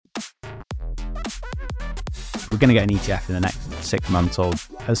going to get an ETF in the next 6 months or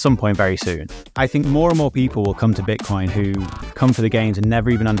at some point very soon. I think more and more people will come to Bitcoin who come for the gains and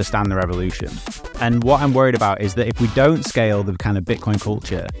never even understand the revolution. And what I'm worried about is that if we don't scale the kind of Bitcoin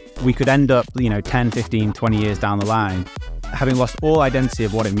culture, we could end up, 10, 15, 20 years down the line, having lost all identity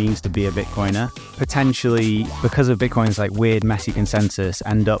of what it means to be a Bitcoiner, potentially, because of Bitcoin's weird, messy consensus,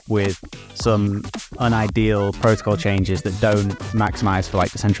 end up with some unideal protocol changes that don't maximize for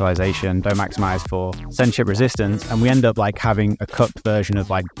decentralization, don't maximize for censorship resistance, and we end up having a cupped version of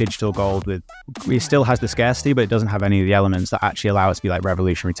digital gold it still has the scarcity, but it doesn't have any of the elements that actually allow it to be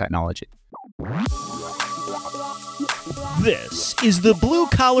revolutionary technology. This is the Blue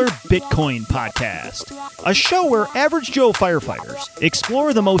Collar Bitcoin Podcast, a show where average Joe firefighters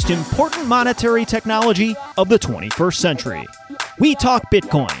explore the most important monetary technology of the 21st century. We talk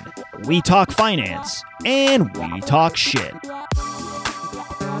Bitcoin, we talk finance, and we talk shit.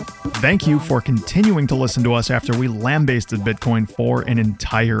 Thank you for continuing to listen to us after we lambasted Bitcoin for an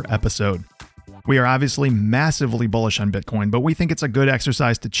entire episode. We are obviously massively bullish on Bitcoin, but we think it's a good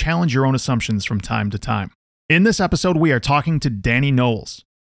exercise to challenge your own assumptions from time to time. In this episode, we are talking to Danny KNOWLES.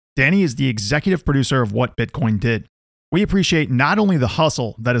 Danny is the executive producer of What Bitcoin Did. We appreciate not only the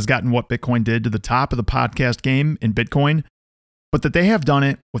hustle that has gotten What Bitcoin Did to the top of the podcast game in Bitcoin, but that they have done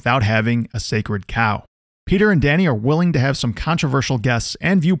it without having a sacred cow. Peter and Danny are willing to have some controversial guests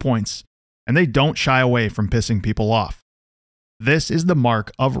and viewpoints, and they don't shy away from pissing people off. This is the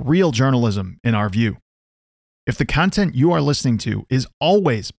mark of real journalism in our view. If the content you are listening to is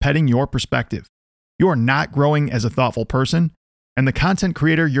always petting your perspective, you are not growing as a thoughtful person, and the content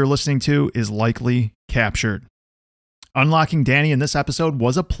creator you're listening to is likely captured. Unlocking Danny in this episode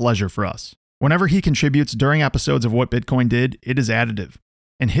was a pleasure for us. Whenever he contributes during episodes of What Bitcoin Did, it is additive,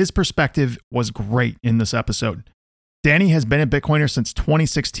 and his perspective was great in this episode. Danny has been a Bitcoiner since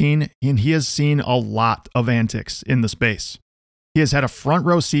 2016, and he has seen a lot of antics in the space. He has had a front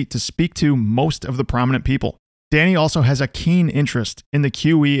row seat to speak to most of the prominent people. Danny also has a keen interest in the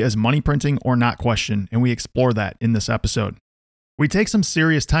QE as money printing or not question, and we explore that in this episode. We take some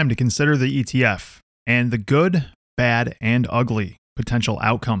serious time to consider the ETF and the good, bad, and ugly potential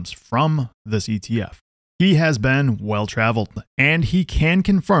outcomes from this ETF. He has been well-traveled, and he can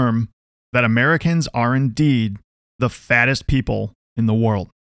confirm that Americans are indeed the fattest people in the world.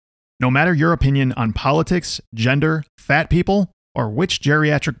 No matter your opinion on politics, gender, fat people, or which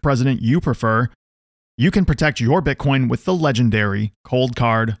geriatric president you prefer, you can protect your Bitcoin with the legendary Cold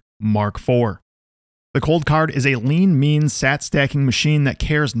Card Mark IV. The Cold Card is a lean, mean sat stacking machine that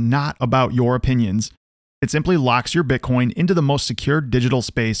cares not about your opinions. It simply locks your Bitcoin into the most secure digital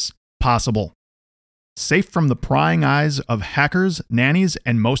space possible. Safe from the prying eyes of hackers, nannies,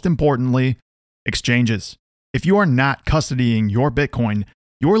 and most importantly, exchanges. If you are not custodying your Bitcoin,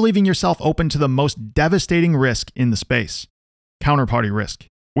 you are leaving yourself open to the most devastating risk in the space: counterparty risk.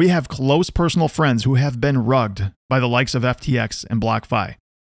 We have close personal friends who have been rugged by the likes of FTX and BlockFi.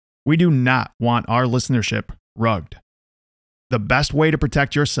 We do not want our listenership rugged. The best way to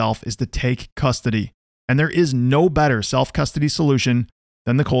protect yourself is to take custody, and there is no better self-custody solution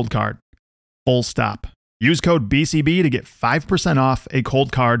than the Cold Card. Full stop. Use code BCB to get 5% off a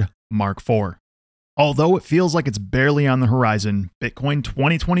Cold Card Mark IV. Although it feels like it's barely on the horizon, Bitcoin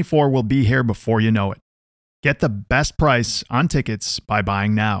 2024 will be here before you know it. Get the best price on tickets by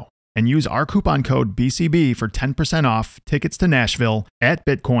buying now and use our coupon code BCB for 10% off tickets to Nashville at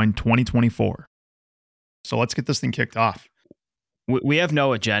Bitcoin 2024. So let's get this thing kicked off. We have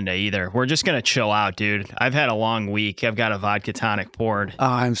no agenda either. We're just going to chill out, dude. I've had a long week. I've got a vodka tonic poured. Oh,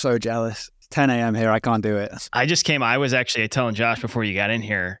 I'm so jealous. It's 10 a.m. here. I can't do it. I was actually telling Josh before you got in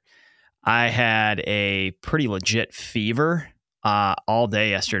here, I had a pretty legit fever all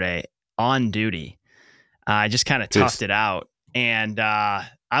day yesterday on duty. I just kind of toughed it out, and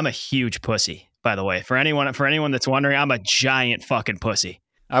I'm a huge pussy, by the way. For anyone that's wondering, I'm a giant fucking pussy.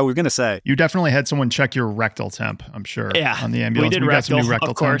 I was gonna say you definitely had someone check your rectal temp. I'm sure. Yeah, on the ambulance. We did rectal, got some new rectal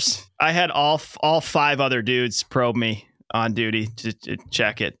of course. Temps. I had all 5 other dudes probe me on duty to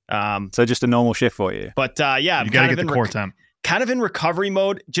check it. So just a normal shift for you. But yeah, you got to get the core temp. Kind of in recovery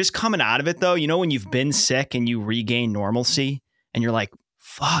mode. Just coming out of it though, when you've been sick and you regain normalcy, and you're like,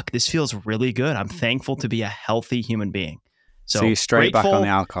 fuck, this feels really good. I'm thankful to be a healthy human being. So you're straight back on the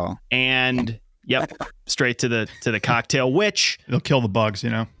alcohol. And yep, straight to the cocktail, which it'll kill the bugs,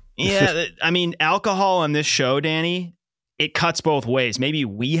 Yeah, I mean, alcohol on this show, Danny, it cuts both ways. Maybe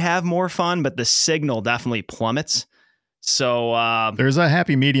we have more fun, but the signal definitely plummets. So there's a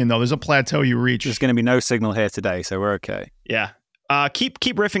happy median though. There's a plateau you reach. There's going to be no signal here today, so we're okay. Yeah. Keep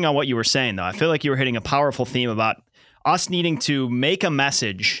riffing on what you were saying though. I feel like you were hitting a powerful theme about us needing to make a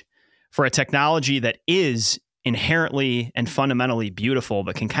message for a technology that is inherently and fundamentally beautiful,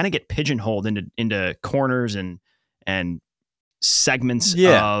 but can kind of get pigeonholed into corners and segments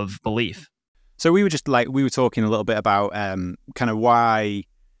of belief. So we were talking a little bit about kind of why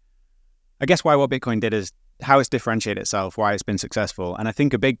what Bitcoin did is how it's differentiated itself, why it's been successful. And I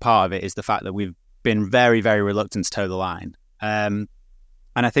think a big part of it is the fact that we've been very, very reluctant to toe the line. And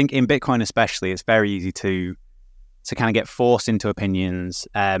I think in Bitcoin especially, it's very easy to kind of get forced into opinions,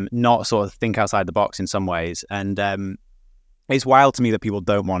 not sort of think outside the box in some ways. And it's wild to me that people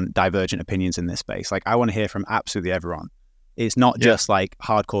don't want divergent opinions in this space. Like, I want to hear from absolutely everyone. It's not just like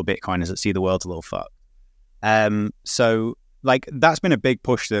hardcore Bitcoiners that see the world's a little fucked. So like that's been a big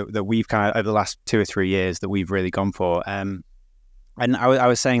push that we've kind of over the last 2 or 3 years that we've really gone for. And I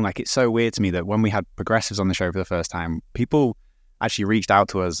was saying, like, it's so weird to me that when we had progressives on the show for the first time, people actually reached out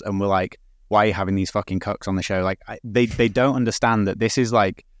to us and were like, why are you having these fucking cucks on the show? Like, they don't understand that this is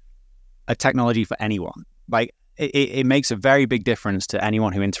like a technology for anyone. Like, it makes a very big difference to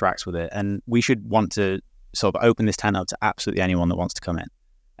anyone who interacts with it. And we should want to sort of open this tent up to absolutely anyone that wants to come in.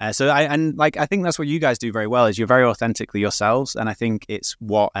 I think that's what you guys do very well, is you're very authentically yourselves. And I think it's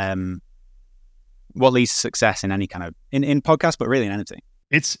what leads to success in any kind of, in podcast, but really in anything.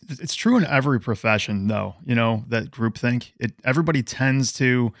 It's true in every profession though, you know, that groupthink. Everybody tends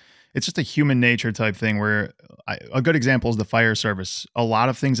to, it's just a human nature type thing where a good example is the fire service. A lot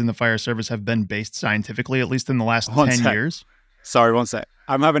of things in the fire service have been based scientifically, at least in the last 10 years. Sorry, one sec.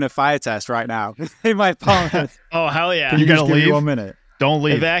 I'm having a fire test right now in my apartment. Oh, hell yeah. You gotta leave. 1 minute. Don't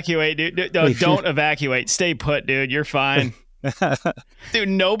leave. Evacuate, dude. No, don't evacuate. Stay put, dude. You're fine. Dude,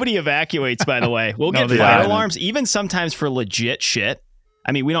 nobody evacuates, by the way. We'll get fire alarms, even sometimes for legit shit.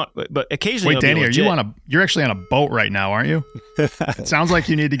 I mean, we don't, but occasionally. Wait, Danny, you're actually on a boat right now, aren't you? It sounds like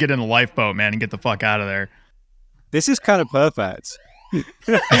you need to get in a lifeboat, man, and get the fuck out of there. This is kind of perfect.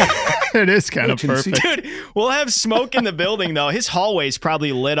 It is kind of perfect. Dude, we'll have smoke in the building, though. His hallway's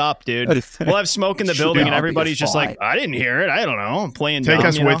probably lit up, dude. We'll have smoke in the building, and everybody's just like, I didn't hear it. I don't know. I'm playing Take dumb,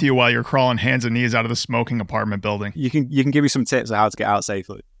 us with you while you're crawling hands and knees out of the smoking apartment building. You can give me some tips on how to get out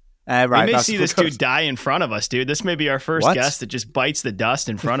safely. Right, we may see this dude die in front of us, dude. This may be our first guest that just bites the dust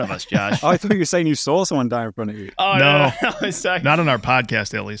in front of us, Josh. Oh, I thought you were saying you saw someone die in front of you. Oh, no. Not on our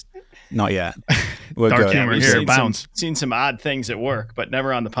podcast, at least. Not yet. We're Dark good. humor here, bounce. Seen some odd things at work, but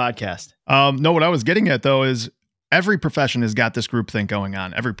never on the podcast. No, what I was getting at, though, is every profession has got this groupthink going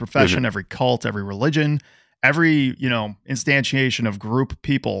on. Every profession, every cult, every religion, every, instantiation of group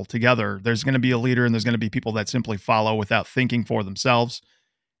people together. There's going to be a leader, and there's going to be people that simply follow without thinking for themselves.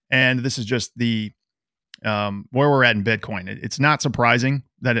 And this is just the where we're at in Bitcoin. It's not surprising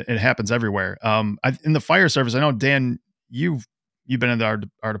that it happens everywhere. In the fire service, I know, Dan, you've been in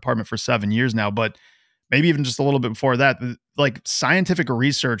our department for 7 years now, but maybe even just a little bit before that, like scientific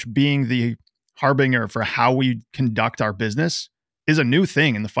research being the harbinger for how we conduct our business is a new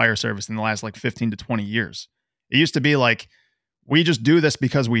thing in the fire service in the last like 15 to 20 years. It used to be like, we just do this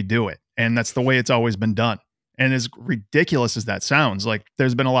because we do it. And that's the way it's always been done. And as ridiculous as that sounds, like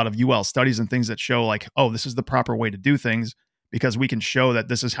there's been a lot of UL studies and things that show like, oh, this is the proper way to do things because we can show that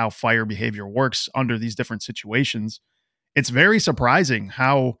this is how fire behavior works under these different situations. It's very surprising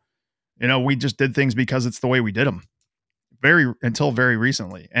how, we just did things because it's the way we did them until very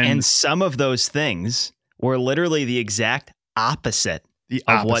recently. And some of those things were literally the exact opposite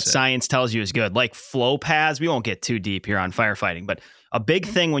of what science tells you is good. Like flow paths. We won't get too deep here on firefighting, but a big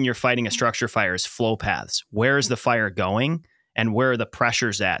thing when you're fighting a structure fire is flow paths. Where is the fire going and where are the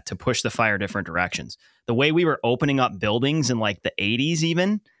pressures at to push the fire different directions? The way we were opening up buildings in like the 80s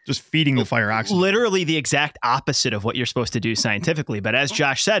even. Just feeding the fire oxygen. Literally the exact opposite of what you're supposed to do scientifically. But as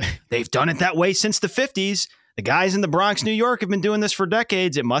Josh said, they've done it that way since the 50s. The guys in the Bronx, New York have been doing this for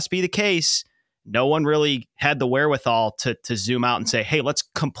decades. It must be the case. No one really had the wherewithal to zoom out and say, hey, let's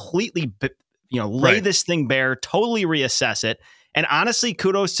completely lay this thing bare, totally reassess it. And honestly,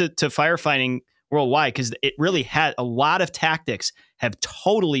 kudos to firefighting worldwide, because it really had a lot of tactics have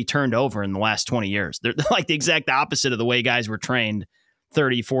totally turned over in the last 20 years. They're like the exact opposite of the way guys were trained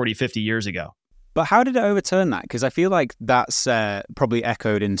 30, 40, 50 years ago. But how did it overturn that? Because I feel like that's probably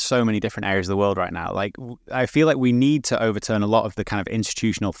echoed in so many different areas of the world right now. Like, I feel like we need to overturn a lot of the kind of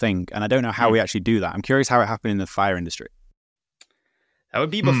institutional thing. And I don't know how we actually do that. I'm curious how it happened in the fire industry. That would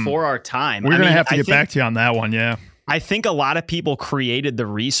be before our time. We're going to have to get back to you on that one. Yeah. I think a lot of people created the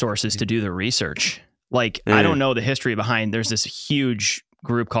resources to do the research. Like, I don't know the history behind, there's this huge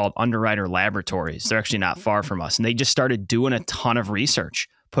group called Underwriter Laboratories. They're actually not far from us. And they just started doing a ton of research,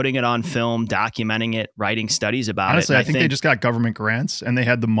 putting it on film, documenting it, writing studies about Honestly, it. I think they just got government grants and they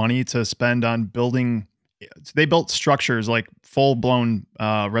had the money to spend on building. They built structures like full blown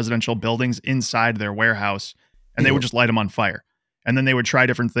residential buildings inside their warehouse and they would just light them on fire. And then they would try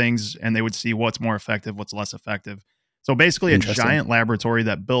different things and they would see what's more effective, what's less effective. So basically a giant laboratory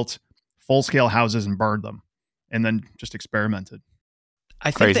that built full-scale houses and burned them and then just experimented.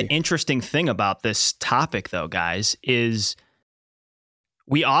 I think the interesting thing about this topic, though, guys, is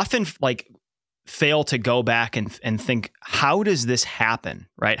we often fail to go back and think, how does this happen,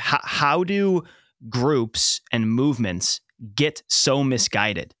 right? How do groups and movements get so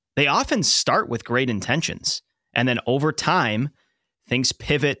misguided? They often start with great intentions, and then over time, things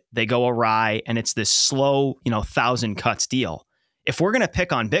pivot, they go awry, and it's this slow, 1,000 cuts deal. If we're going to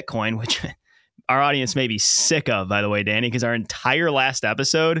pick on Bitcoin, which our audience may be sick of, by the way, Danny, because our entire last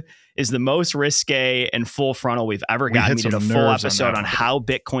episode is the most risque and full frontal we've ever gotten. We did a full episode on how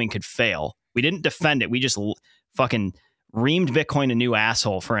Bitcoin could fail. We didn't defend it. We just fucking reamed Bitcoin a new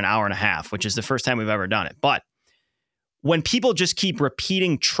asshole for an hour and a half, which is the first time we've ever done it. But when people just keep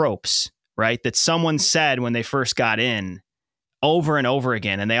repeating tropes, right, that someone said when they first got in over and over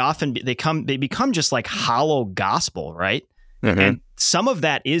again, and they become just like hollow gospel, right? Mm-hmm. And some of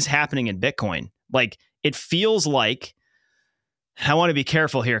that is happening in Bitcoin. Like, it feels like, I want to be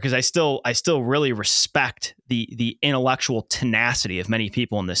careful here because I still really respect the intellectual tenacity of many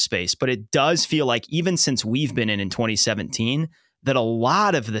people in this space, but it does feel like even since we've been in 2017, that a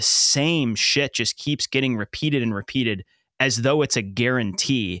lot of the same shit just keeps getting repeated and repeated as though it's a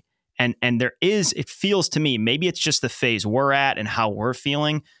guarantee. And it feels to me, maybe it's just the phase we're at and how we're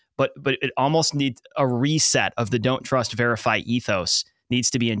feeling, but it almost needs a reset of the don't trust, verify ethos needs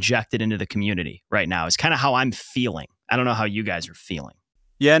to be injected into the community right now. It's kind of how I'm feeling. I don't know how you guys are feeling.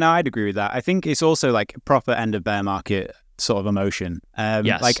 Yeah, no, I'd agree with that. I think it's also like a proper end of bear market sort of emotion.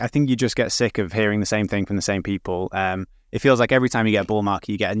 Yes. Like, I think you just get sick of hearing the same thing from the same people. It feels like every time you get a bull market,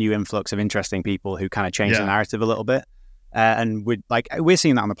 you get a new influx of interesting people who kind of change the narrative a little bit. And we're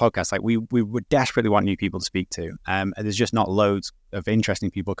seeing that on the podcast. Like, we would desperately want new people to speak to. And there's just not loads of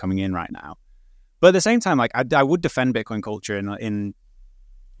interesting people coming in right now. But at the same time, like, I would defend Bitcoin culture in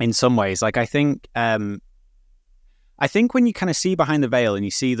some ways. Like, I think when you kind of see behind the veil and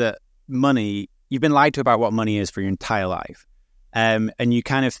you see that money, you've been lied to about what money is for your entire life. And you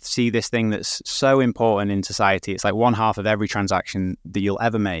kind of see this thing that's so important in society. It's like 1/2 of every transaction that you'll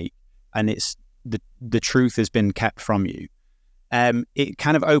ever make. And it's the truth has been kept from you. It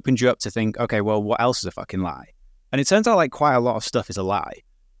kind of opens you up to think, okay, well, what else is a fucking lie? And it turns out like quite a lot of stuff is a lie.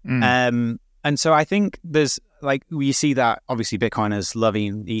 And so I think there's like, you see that obviously Bitcoiners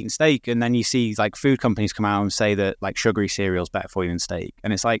loving eating steak, and then you see like food companies come out and say that like sugary cereal is better for you than steak.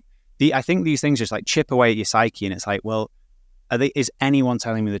 And it's like, I think these things just like chip away at your psyche, and it's like, well, is anyone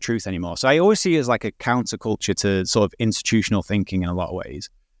telling me the truth anymore? So I always see it as like a counterculture to sort of institutional thinking in a lot of ways.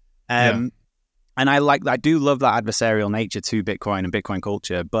 And I do love that adversarial nature to Bitcoin and Bitcoin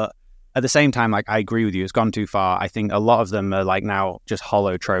culture, but at the same time, like, I agree with you, it's gone too far. I think a lot of them are like now just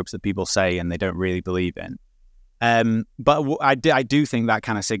hollow tropes that people say and they don't really believe in. But I do think that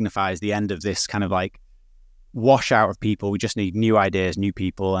kind of signifies the end of this kind of like washout of people. We just need new ideas, new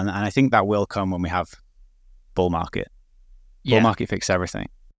people, and I think that will come when we have bull market. Bull market fix everything.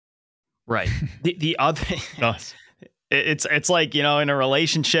 Right. The other it's like, in a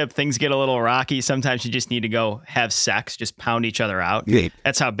relationship, things get a little rocky. Sometimes you just need to go have sex, just pound each other out. Yeah.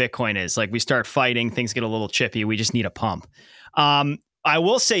 That's how Bitcoin is. Like, we start fighting, things get a little chippy. We just need a pump. I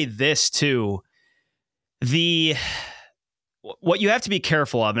will say this too. What you have to be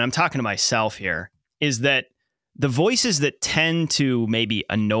careful of, and I'm talking to myself here, is that the voices that tend to maybe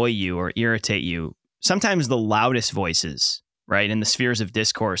annoy you or irritate you, sometimes the loudest voices, right, in the spheres of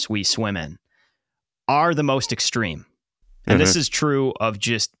discourse we swim in, are the most extreme. And this is true of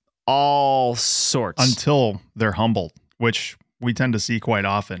just all sorts. Until they're humbled, which we tend to see quite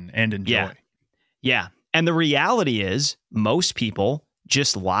often and enjoy. Yeah. And the reality is most people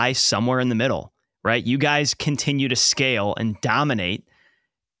just lie somewhere in the middle, right? You guys continue to scale and dominate,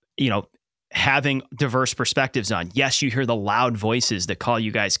 having diverse perspectives on. Yes, you hear the loud voices that call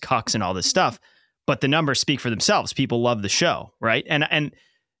you guys cucks and all this stuff, but the numbers speak for themselves. People love the show, right? And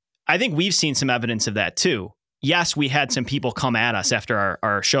I think we've seen some evidence of that too. Yes, we had some people come at us after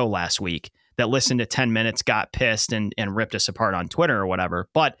our show last week that listened to 10 minutes, got pissed and ripped us apart on Twitter or whatever.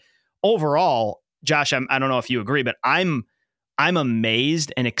 But overall, Josh, I don't know if you agree, but I'm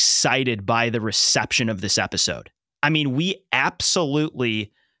amazed and excited by the reception of this episode. I mean, we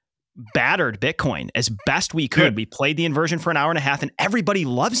absolutely battered Bitcoin as best we could. We played the inversion for an hour and a half and everybody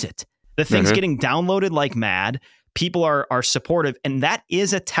loves it. The thing's getting downloaded like mad. People are supportive. And that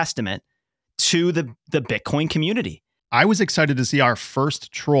is a testament to the Bitcoin community. I was excited to see our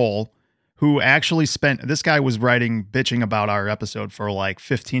first troll who actually this guy was bitching about our episode for like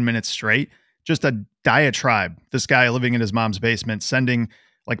 15 minutes straight. just a diatribe. This guy living in his mom's basement, sending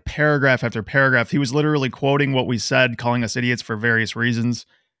like paragraph after paragraph. He was literally quoting what we said, calling us idiots for various reasons.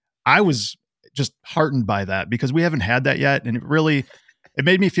 I was just heartened by that because we haven't had that yet. And it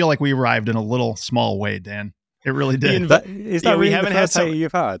made me feel like we arrived in a little small way, Dan. It really did. Is that really the first hater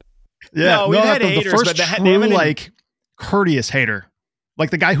you've had? Yeah, no, we've had haters, the first but true, like courteous hater,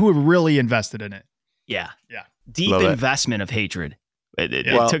 like the guy who really invested in it. Yeah. Yeah. Deep Love investment of hatred.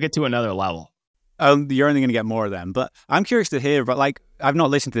 It took it to another level. You're only going to get more of them, but I'm curious to hear, but like, I've not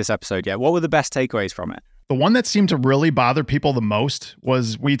listened to this episode yet. What were the best takeaways from it? The one that seemed to really bother people the most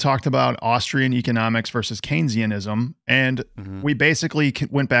was we talked about Austrian economics versus Keynesianism. And we basically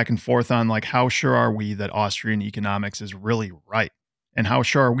went back and forth on like, how sure are we that Austrian economics is really right? And how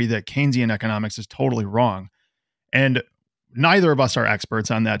sure are we that Keynesian economics is totally wrong? And neither of us are experts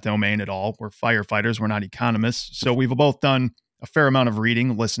on that domain at all. We're firefighters. We're not economists. So we've both done a fair amount of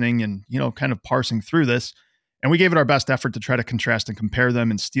reading, listening, and, kind of parsing through this. And we gave it our best effort to try to contrast and compare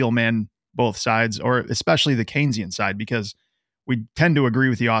them and steel man both sides, or especially the Keynesian side, because we tend to agree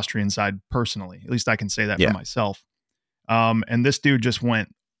with the Austrian side personally. At least I can say that for myself. And this dude just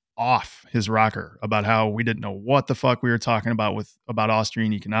went off his rocker about how we didn't know what the fuck we were talking about about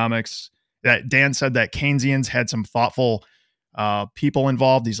Austrian economics. That Dan said that Keynesians had some thoughtful people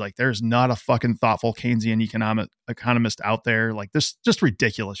involved. He's like, there's not a fucking thoughtful Keynesian economist out there. Like, this just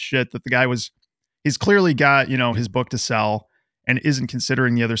ridiculous shit that the guy he's clearly got, his book to sell and isn't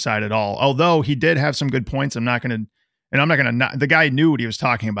considering the other side at all. Although he did have some good points. The guy knew what he was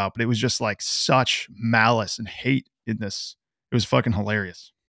talking about, but it was just like such malice and hate in this. It was fucking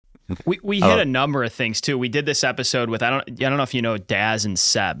hilarious. We hit a number of things too. We did this episode with, I don't know if you know Daz and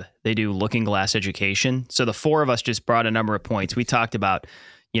Seb. They do Looking Glass Education. So the four of us just brought a number of points. We talked about,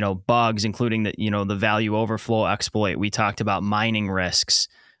 bugs, including the value overflow exploit. We talked about mining risks.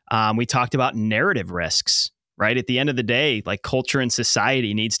 We talked about narrative risks, right? At the end of the day, like, culture and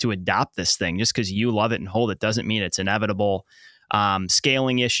society needs to adopt this thing. Just because you love it and hold it doesn't mean it's inevitable.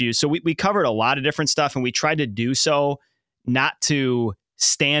 Scaling issues. So we covered a lot of different stuff, and we tried to do so not to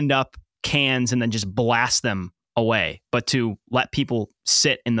stand up cans and then just blast them away, but to let people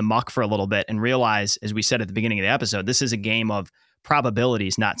sit in the muck for a little bit and realize, as we said at the beginning of the episode, this is a game of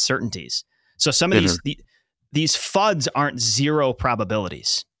probabilities, not certainties. So some of these FUDs aren't zero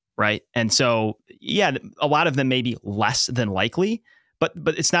probabilities, right? And so, yeah, a lot of them may be less than likely, but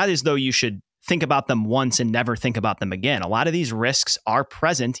it's not as though you should think about them once and never think about them again. A lot of these risks are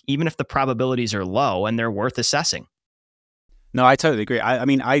present, even if the probabilities are low, and they're worth assessing. No, I totally agree.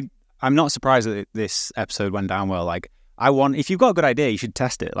 I'm not surprised that this episode went down well. Like, if you've got a good idea, you should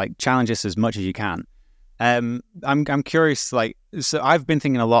test it. Like, challenge us as much as you can. I'm curious. Like, so I've been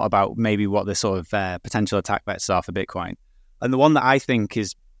thinking a lot about maybe what the sort of potential attack vectors are for Bitcoin, and the one that I think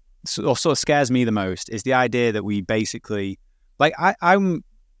is or sort of scares me the most is the idea that we basically, like,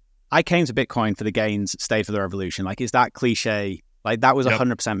 I came to Bitcoin for the gains, stayed for the revolution. Like, is that cliche? Like, that was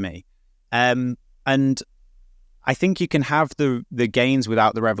 100% me. And I think you can have the gains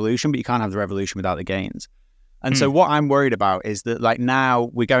without the revolution, but you can't have the revolution without the gains. And so what I'm worried about is that, like,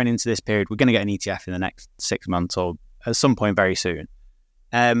 now we're going into this period, we're going to get an ETF in the next 6 months or at some point very soon.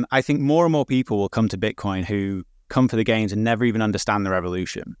 I think more and more people will come to Bitcoin who come for the gains and never even understand the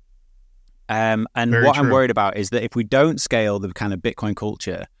revolution. And very what true. I'm worried about is that if we don't scale the kind of Bitcoin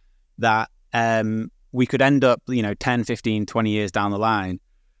culture, that we could end up, 10, 15, 20 years down the line,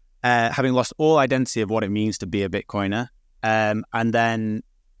 having lost all identity of what it means to be a Bitcoiner, and then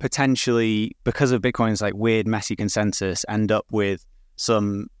potentially, because of Bitcoin's like weird, messy consensus, end up with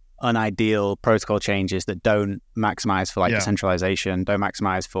some unideal protocol changes that don't maximize for decentralization, don't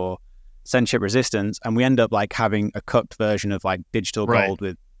maximize for censorship resistance, and we end up like having a cooked version of like digital gold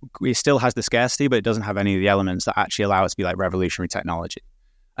with, it still has the scarcity, but it doesn't have any of the elements that actually allow it to be like revolutionary technology.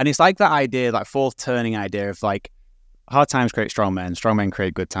 And it's like that idea, like fourth turning idea of like, hard times create strong men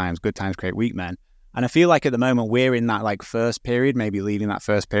create good times create weak men. And I feel like at the moment we're in that like first period, maybe leading that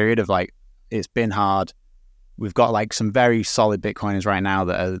first period of like, it's been hard. We've got like some very solid Bitcoiners right now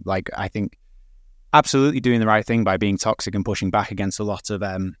that are like, I think, absolutely doing the right thing by being toxic and pushing back against a lot of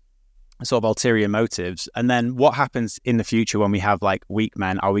sort of ulterior motives. And then what happens in the future when we have like weak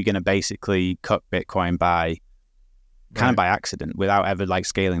men? Are we going to basically cut Bitcoin by kind of by accident without ever like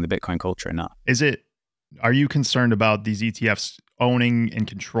scaling the Bitcoin culture enough? Are you concerned about these ETFs owning and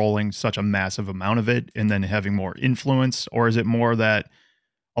controlling such a massive amount of it and then having more influence? Or is it more that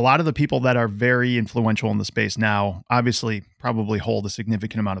a lot of the people that are very influential in the space now, obviously probably hold a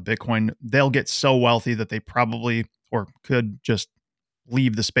significant amount of Bitcoin, they'll get so wealthy that they probably or could just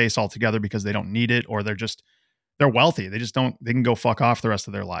leave the space altogether because they don't need it, or they're they're wealthy. They just don't, they can go fuck off the rest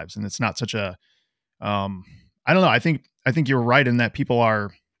of their lives. And it's not such a, I don't know. I think you're right in that people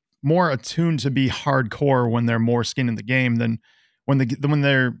are more attuned to be hardcore when they're more skin in the game than when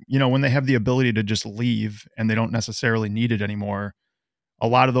they're, when they have the ability to just leave and they don't necessarily need it anymore. A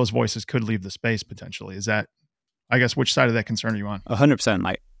lot of those voices could leave the space potentially. Is that, I guess, which side of that concern are you on? 100%.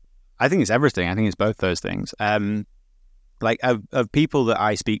 Like, I think it's everything. I think it's both those things. Like of people that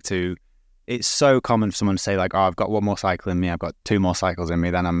I speak to, it's so common for someone to say like, oh, I've got one more cycle in me. I've got 2 more cycles in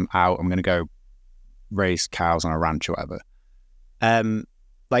me. Then I'm out. I'm going to go raise cows on a ranch or whatever.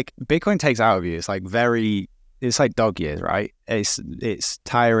 Like Bitcoin takes out of you. It's like it's like dog years, right? It's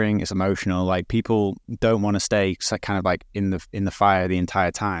tiring. It's emotional. Like people don't want to stay kind of like in the fire the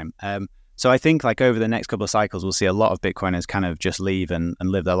entire time. So I think like over the next couple of cycles, we'll see a lot of Bitcoiners kind of just leave and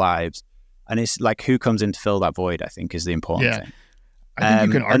live their lives. And it's like who comes in to fill that void, I think, is the important thing. I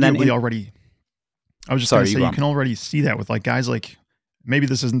think you can arguably already, I was just going to say, you can already see that with like guys like, maybe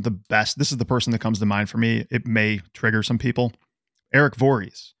this isn't the best. This is the person that comes to mind for me. It may trigger some people. Eric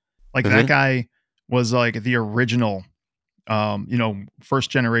Voorhees. Like that guy was like the original, first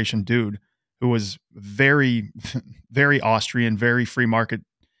generation dude who was very, very Austrian, very free market,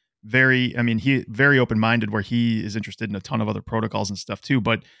 very open-minded where he is interested in a ton of other protocols and stuff too.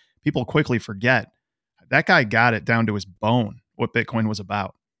 But people quickly forget that guy got it down to his bone, what Bitcoin was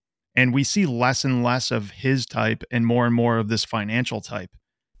about. And we see less and less of his type and more of this financial type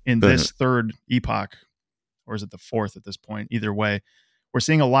in this third epoch, or is it the fourth at this point? Either way, we're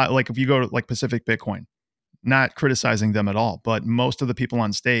seeing a lot. Like if you go to like Pacific Bitcoin, not criticizing them at all, but most of the people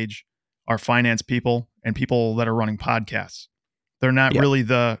on stage are finance people and people that are running podcasts. They're not really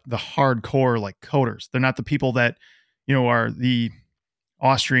the hardcore like coders. They're not the people that, are the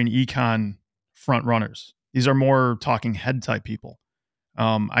Austrian econ front runners. These are more talking head type people.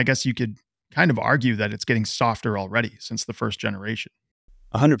 I guess you could kind of argue that it's getting softer already since the first generation.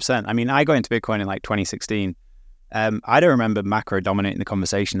 100%. I mean, I got into Bitcoin in like 2016. I don't remember macro dominating the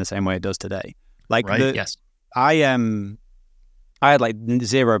conversation the same way it does today. Like, Yes. I had like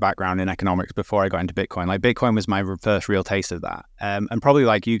zero background in economics before I got into Bitcoin. Like Bitcoin was my first real taste of that. And probably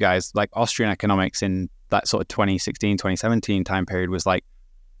like you guys, like Austrian economics in that sort of 2016, 2017 time period was like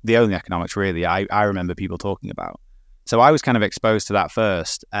the only economics really I remember people talking about. So I was kind of exposed to that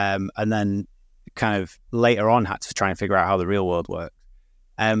first, and then kind of later on had to try and figure out how the real world works.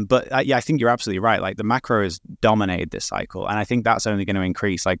 But I think you're absolutely right. Like the macro has dominated this cycle, and I think that's only going to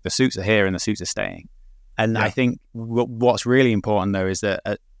increase. Like the suits are here and the suits are staying. And I think what's really important though is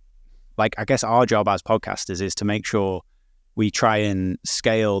that, like I guess our job as podcasters is to make sure we try and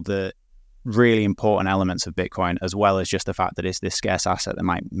scale the really important elements of Bitcoin, as well as just the fact that it's this scarce asset that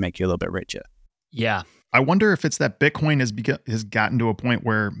might make you a little bit richer. Yeah. I wonder if it's that Bitcoin has gotten to a point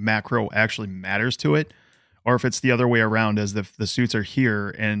where macro actually matters to it, or if it's the other way around, as the suits are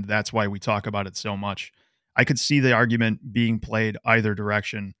here and that's why we talk about it so much. I could see the argument being played either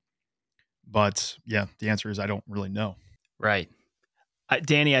direction, but yeah, the answer is I don't really know. Right.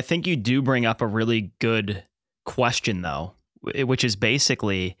 Danny, I think you do bring up a really good question though, which is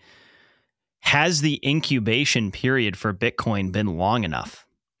basically, has the incubation period for Bitcoin been long enough?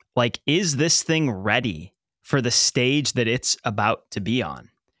 Like, is this thing ready for the stage that it's about to be on?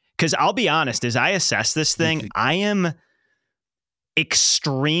 Because I'll be honest, as I assess this thing, I am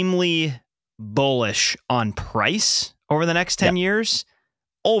extremely bullish on price over the next 10 years.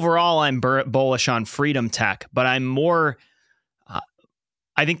 Overall, I'm bullish on freedom tech, but I'm more,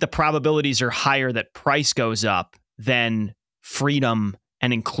 I think the probabilities are higher that price goes up than freedom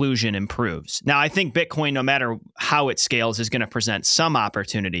and inclusion improves. Now, I think Bitcoin, no matter how it scales, is going to present some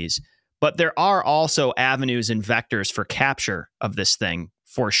opportunities, but there are also avenues and vectors for capture of this thing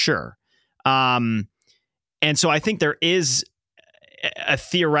for sure. And so I think there is a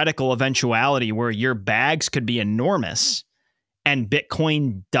theoretical eventuality where your bags could be enormous and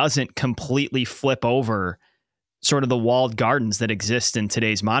Bitcoin doesn't completely flip over sort of the walled gardens that exist in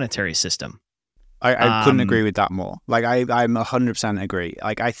today's monetary system. I couldn't agree with that more. Like I'm 100% agree.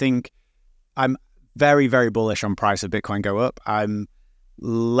 Like I think I'm very, very bullish on price of Bitcoin go up. I'm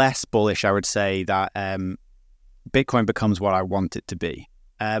less bullish, I would say, that Bitcoin becomes what I want it to be.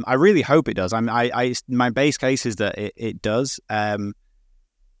 I really hope it does. My base case is that it does. But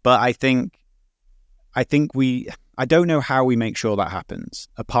I don't know how we make sure that happens,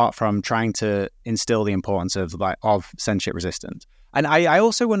 apart from trying to instill the importance of censorship resistance. And I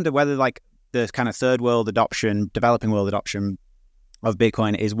also wonder whether like the kind of third world adoption, developing world adoption of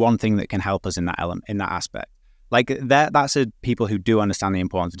Bitcoin is one thing that can help us in that element, in that aspect. Like that's people who do understand the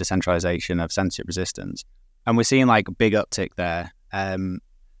importance of decentralization, of censorship resistance. And we're seeing like big uptick there.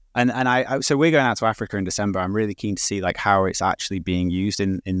 So we're going out to Africa in December. I'm really keen to see like how it's actually being used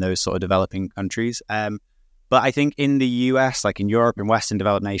in those sort of developing countries. But I think in the US, like in Europe and Western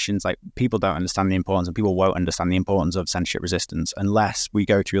developed nations, like people don't understand the importance, and people won't understand the importance of censorship resistance unless we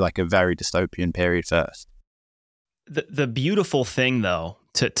go through like a very dystopian period first. The beautiful thing, though,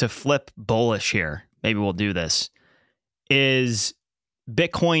 to flip bullish here, maybe we'll do this, is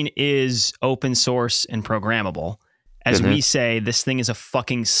Bitcoin is open source and programmable. As we say, this thing is a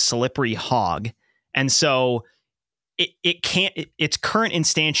fucking slippery hog. And so it can't, its current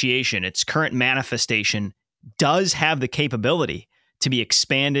instantiation, its current manifestation does have the capability to be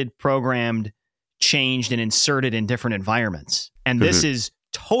expanded, programmed, changed, and inserted in different environments. And this is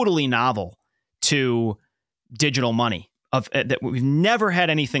totally novel to digital money. That we've never had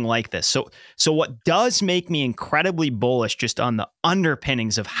anything like this. So what does make me incredibly bullish just on the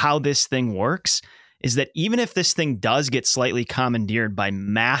underpinnings of how this thing works is that even if this thing does get slightly commandeered by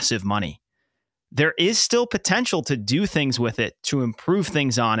massive money, there is still potential to do things with it, to improve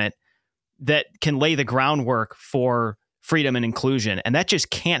things on it that can lay the groundwork for freedom and inclusion. And that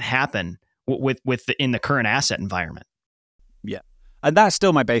just can't happen in the current asset environment. Yeah. And that's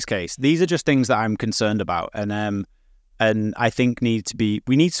still my base case. These are just things that I'm concerned about. And I think we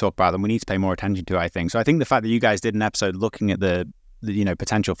need to talk about them. We need to pay more attention to it, I think. So I think the fact that you guys did an episode looking at the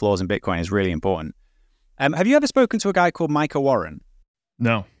potential flaws in Bitcoin is really important. Have you ever spoken to a guy called Micah Warren?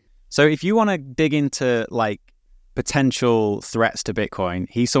 No. So if you want to dig into like potential threats to Bitcoin,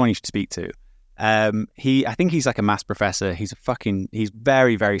 he's someone you should speak to. I think he's like a maths professor. He's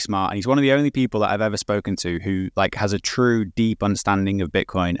very, very smart. And he's one of the only people that I've ever spoken to who like has a true deep understanding of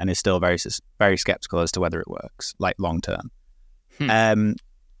Bitcoin and is still very, very skeptical as to whether it works like long term. And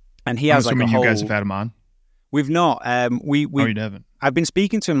he has like a whole... you guys have had him on? We've not. You haven't? I've been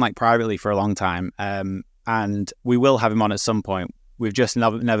speaking to him like privately for a long time. And we will have him on at some point. We've just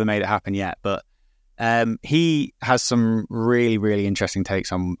never made it happen yet. But he has some really, really interesting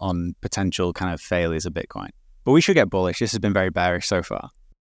takes on potential kind of failures of Bitcoin. But we should get bullish. This has been very bearish so far.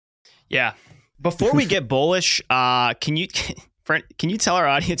 Yeah. Before we get bullish, can you tell our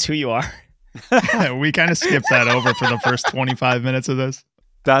audience who you are? We kind of skipped that over for the first 25 minutes of this.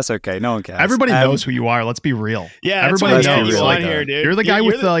 That's okay. No one cares. Everybody knows who you are. Let's be real. Yeah, everybody knows. You on here, dude. You're the guy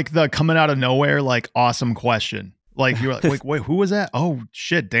with the coming out of nowhere, like awesome question. Like you're like, wait, who was that? Oh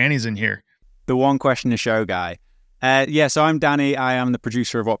shit, Danny's in here. The one question a show guy. So I'm Danny. I am the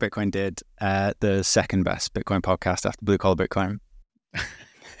producer of What Bitcoin Did, the second best Bitcoin podcast after Blue Collar Bitcoin.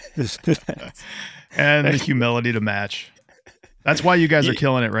 And the humility to match. That's why you guys are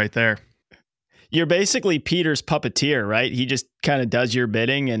killing it right there. You're basically Peter's puppeteer, right? He just kind of does your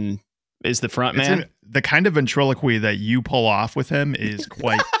bidding and is the front man. The kind of ventriloquy that you pull off with him is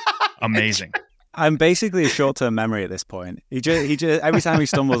quite amazing. I'm basically a short-term memory at this point. He just every time he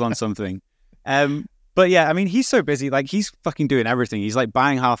stumbles on something. But yeah, I mean, he's so busy. Like he's fucking doing everything. He's like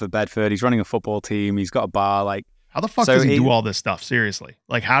buying half of Bedford. He's running a football team. He's got a bar. Like, how the fuck does he do all this stuff? Seriously,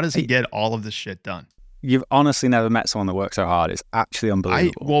 like, how does he get all of this shit done? You've honestly never met someone that works so hard. It's actually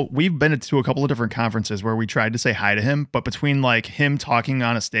unbelievable. We've been to a couple of different conferences where we tried to say hi to him, but between like him talking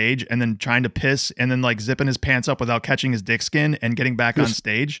on a stage and then trying to piss and then like zipping his pants up without catching his dick skin and getting back on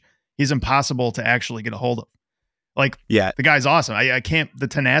stage, he's impossible to actually get a hold of. Like, yeah, the guy's awesome. I can't. The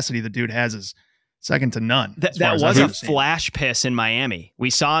tenacity the dude has is second to none. That was a flash piss in Miami. We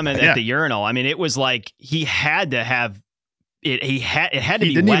saw him at the urinal. I mean, it was like he had to have. It had to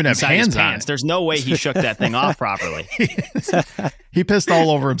be wet inside his pants. There's no way he shook that thing off properly. He pissed all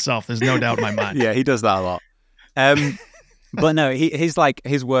over himself. There's no doubt in my mind. Yeah, he does that a lot. But no, his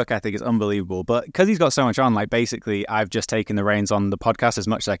work ethic is unbelievable. But because he's got so much on, like basically, I've just taken the reins on the podcast as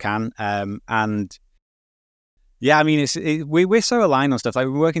much as I can. And yeah, I mean, we're so aligned on stuff. Like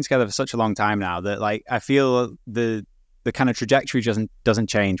we're working together for such a long time now that like I feel the kind of trajectory doesn't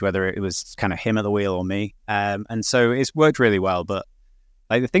change whether it was kind of him at the wheel or me. And so it's worked really well. But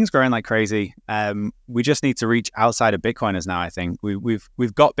like the thing's growing like crazy. We just need to reach outside of Bitcoiners now. I think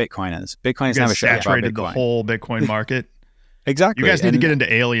we've got Bitcoiners. Bitcoiners never saturated the whole Bitcoin market. Exactly. You guys need to get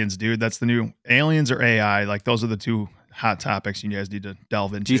into aliens, dude. That's the new aliens or AI. Like those are the two hot topics you guys need to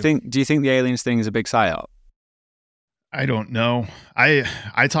delve into. Do you think the aliens thing is a big psyop? I don't know.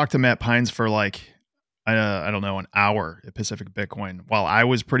 I talked to Matt Pines for like I don't know, an hour at Pacific Bitcoin while I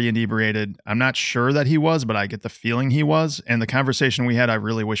was pretty inebriated. I'm not sure that he was, but I get the feeling he was. And the conversation we had, I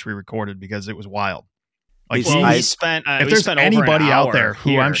really wish we recorded because it was wild. Like if there's anybody out there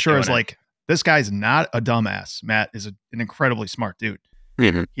who I'm sure is like, this guy's not a dumbass. Matt is an incredibly smart dude.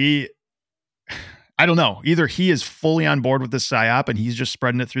 Mm-hmm. I don't know. Either he is fully on board with this psyop and he's just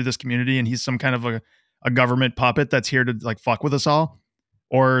spreading it through this community and he's some kind of a government puppet that's here to like fuck with us all.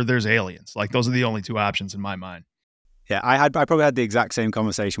 or there's aliens. Like those are the only two options in my mind. Yeah, I probably had the exact same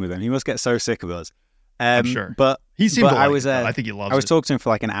conversation with him. He must get so sick of us. I'm sure. But he seemed to I like was, it, though. I think he loves it. I was talking to him for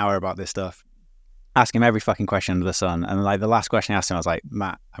like an hour about this stuff, asking him every fucking question under the sun. And like the last question I asked him, I was like,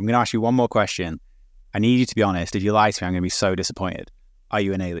 Matt, I'm going to ask you one more question. I need you to be honest. If you lie to me, I'm going to be so disappointed. Are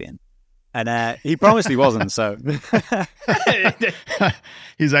you an alien? And he promised he wasn't, so.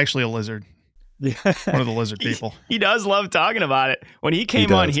 He's actually a lizard. One of the lizard people. He does love talking about it. When he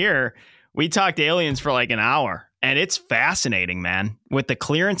came on here, we talked aliens for like an hour. And it's fascinating, man. With the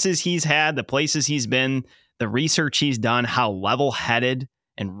clearances he's had, the places he's been, the research he's done, how level-headed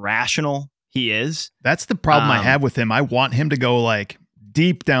and rational he is. That's the problem I have with him. I want him to go like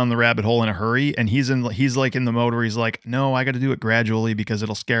deep down the rabbit hole in a hurry, and he's like in the mode where he's like, no, I got to do it gradually because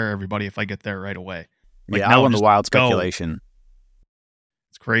it'll scare everybody if I get there right away. Like, I want the wild speculation.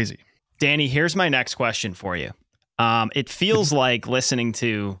 It's crazy. Danny, here's my next question for you. It feels like listening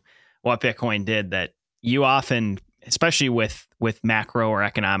to what Bitcoin did that you often, especially with macro or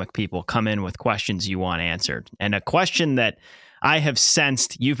economic people, come in with questions you want answered. And a question that I have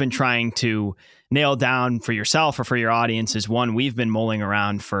sensed you've been trying to nail down for yourself or for your audience is one we've been mulling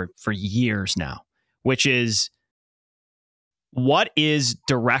around for years now, which is what is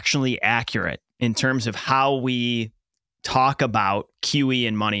directionally accurate in terms of how we talk about QE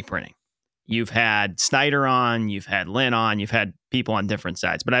and money printing. You've had Snyder on, you've had Lynn on, you've had people on different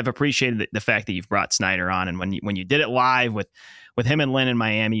sides, but I've appreciated the fact that you've brought Snyder on. And when you did it live with him and Lynn in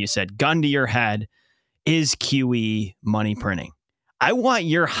Miami, you said, gun to your head, is QE money printing? I want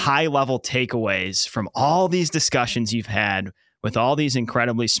your high level takeaways from all these discussions you've had with all these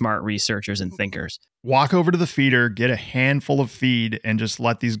incredibly smart researchers and thinkers. Walk over to the feeder, get a handful of feed, and just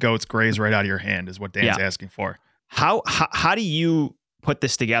let these goats graze right out of your hand is what Dan's asking for. How do you put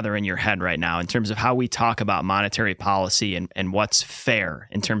this together in your head right now in terms of how we talk about monetary policy and what's fair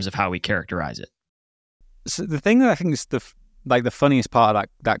in terms of how we characterize it? So the thing that I think is the funniest part of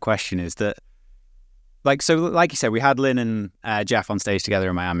that question is that, like you said, we had Lynn and Jeff on stage together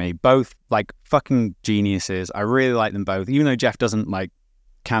in Miami, both like fucking geniuses. I really like them both, even though Jeff doesn't like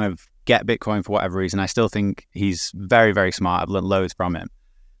kind of get Bitcoin for whatever reason. I still think he's very, very smart. I've learned loads from him.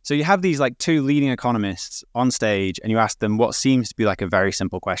 So you have these like two leading economists on stage and you ask them what seems to be like a very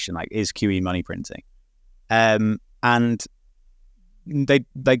simple question, like, is QE money printing? And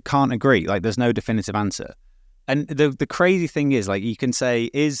they can't agree. Like there's no definitive answer. And the crazy thing is, like, you can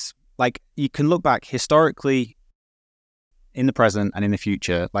say you can look back historically in the present and in the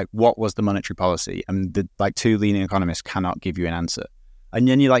future, like what was the monetary policy? And the like two leading economists cannot give you an answer. And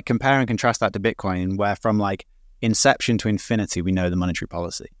then you like compare and contrast that to Bitcoin, where from like inception to infinity, we know the monetary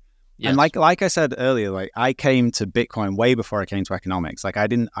policy. Yes. And like I said earlier, like I came to Bitcoin way before I came to economics. Like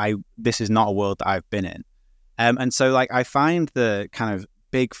this is not a world that I've been in. And so like I find the kind of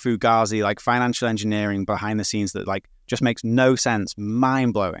big fugazi, like financial engineering behind the scenes that like just makes no sense,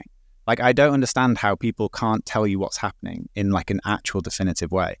 mind blowing. Like I don't understand how people can't tell you what's happening in like an actual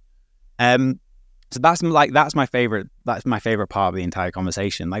definitive way. So that's my favorite part of the entire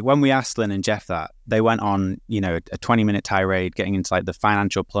conversation. Like when we asked Lynn and Jeff that, they went on, a 20-minute tirade getting into like the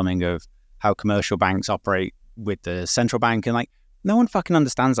financial plumbing of how commercial banks operate with the central bank, and like no one fucking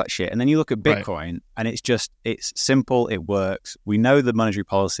understands that shit. And then you look at Bitcoin and it's simple, it works. We know the monetary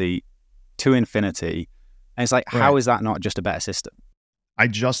policy to infinity. And it's like, how is that not just a better system? I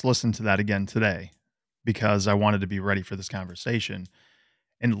just listened to that again today because I wanted to be ready for this conversation.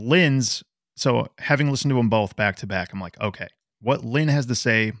 And Lynn's, so having listened to them both back to back, I'm like, okay, what Lynn has to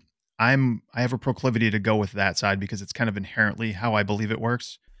say, I have a proclivity to go with that side because it's kind of inherently how I believe it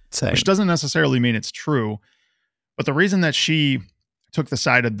works. Same. Which doesn't necessarily mean it's true. But the reason that she took the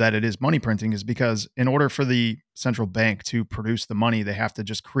side of that it is money printing is because in order for the central bank to produce the money, they have to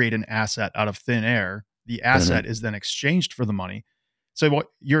just create an asset out of thin air. The asset is then exchanged for the money. So what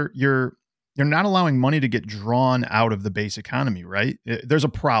you're not allowing money to get drawn out of the base economy, right? There's a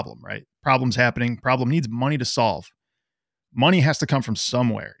problem, right? Problem's happening. Problem needs money to solve. Money has to come from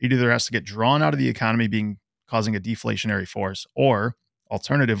somewhere. It either has to get drawn out of the economy, causing a deflationary force, or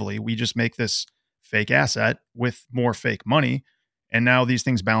alternatively, we just make this fake asset with more fake money, and now these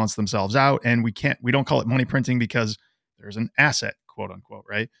things balance themselves out. And we don't call it money printing because there's an asset, quote unquote,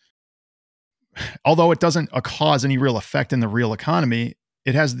 right? Although it doesn't cause any real effect in the real economy,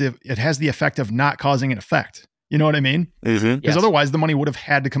 it has the effect of not causing an effect. You know what I mean? Because otherwise the money would have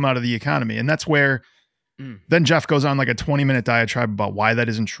had to come out of the economy. And that's where then Jeff goes on like a 20-minute diatribe about why that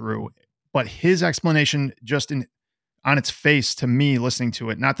isn't true. But his explanation on its face to me, listening to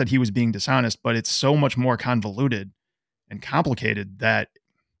it, not that he was being dishonest, but it's so much more convoluted and complicated that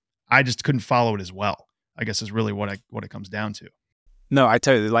I just couldn't follow it as well, I guess is really what it comes down to. No, I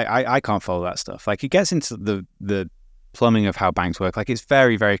totally I can't follow that stuff. Like, it gets into the plumbing of how banks work. Like, it's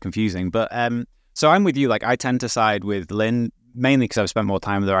very, very confusing. But so I'm with you. Like, I tend to side with Lynn mainly because I've spent more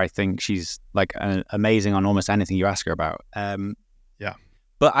time with her. I think she's like amazing on almost anything you ask her about. Yeah.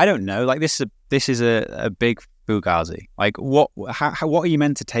 But I don't know. Like, this is a big fugazi. Like, what are you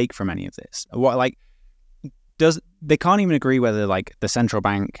meant to take from any of this? What, like, they can't even agree whether like the central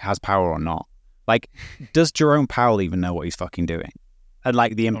bank has power or not. Like, does Jerome Powell even know what he's fucking doing and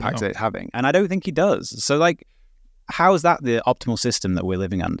like the impact that it's having? And I don't think he does. So like, how is that the optimal system that we're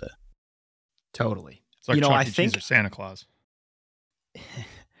living under? Totally. It's like I Chuck E. think Cheese or Santa Claus.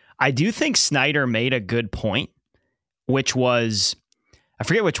 I do think Snyder made a good point, which was, I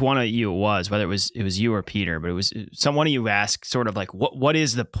forget which one of you it was, whether it was you or Peter, but it was one of you asked sort of like, what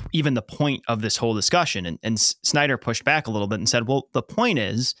is even the point of this whole discussion? And Snyder pushed back a little bit and said, well, the point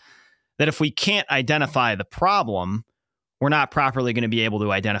is that if we can't identify the problem, we're not properly going to be able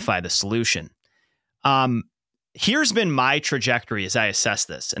to identify the solution. Here's been my trajectory as I assess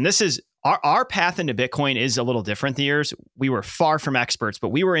this. And this is our path into Bitcoin is a little different the years. We were far from experts, but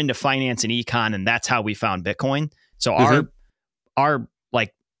we were into finance and econ, and that's how we found Bitcoin. So our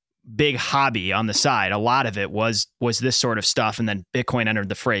like big hobby on the side, a lot of it was this sort of stuff. And then Bitcoin entered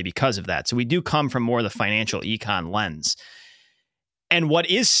the fray because of that. So we do come from more of the financial econ lens. And what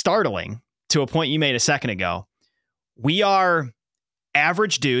is startling, to a point you made a second ago, we are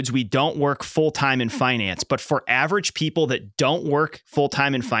average dudes. We don't work full-time in finance, but for average people that don't work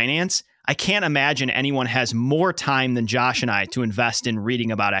full-time in finance, I can't imagine anyone has more time than Josh and I to invest in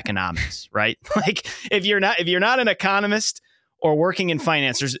reading about economics, right? Like, if you're not an economist or working in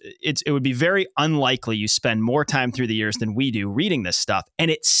finance, it would be very unlikely you spend more time through the years than we do reading this stuff. And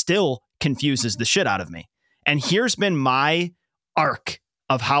it still confuses the shit out of me. And here's been my arc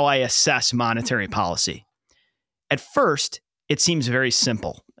of how I assess monetary policy. At first, it seems very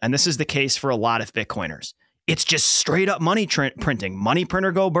simple. And this is the case for a lot of Bitcoiners. It's just straight up money printing. Money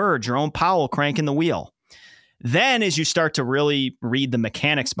printer go bird, Jerome Powell cranking the wheel. Then as you start to really read the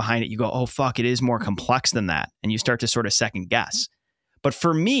mechanics behind it, you go, oh, fuck, it is more complex than that. And you start to sort of second guess. But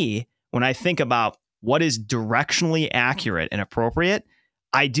for me, when I think about what is directionally accurate and appropriate,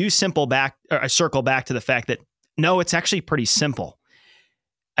 I do circle back to the fact that, no, it's actually pretty simple.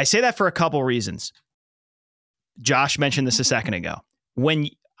 I say that for a couple reasons. Josh mentioned this a second ago.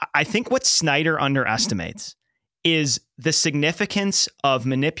 I think what Snyder underestimates is the significance of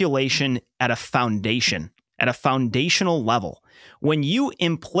manipulation at a foundational level. When you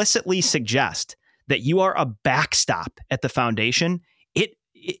implicitly suggest that you are a backstop at the foundation,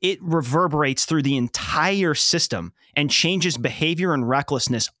 it reverberates through the entire system and changes behavior and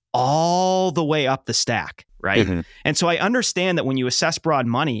recklessness all the way up the stack, right? Mm-hmm. And so I understand that when you assess broad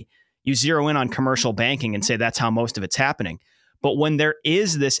money, you zero in on commercial banking and say that's how most of it's happening. But when there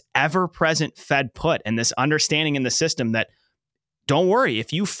is this ever-present Fed put and this understanding in the system that, don't worry,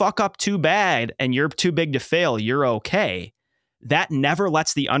 if you fuck up too bad and you're too big to fail, you're okay, that never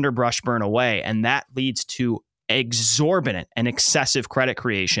lets the underbrush burn away. And that leads to exorbitant and excessive credit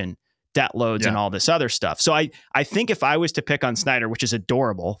creation, debt loads, and all this other stuff. So I think if I was to pick on Snyder, which is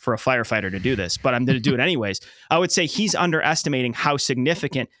adorable for a firefighter to do this, but I'm going to do it anyways, I would say he's underestimating how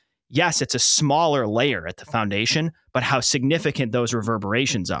significant. Yes, it's a smaller layer at the foundation, but how significant those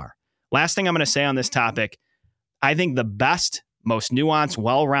reverberations are. Last thing I'm going to say on this topic, I think the best, most nuanced,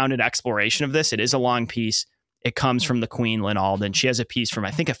 well-rounded exploration of this, it is a long piece. It comes from the Queen, Lynn Alden. She has a piece from,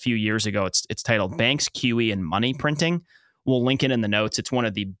 I think, a few years ago. It's titled Banks, QE, and Money Printing. We'll link it in the notes. It's one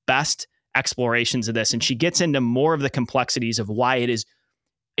of the best explorations of this. And she gets into more of the complexities of why it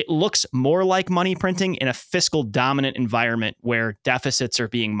looks more like money printing in a fiscal dominant environment where deficits are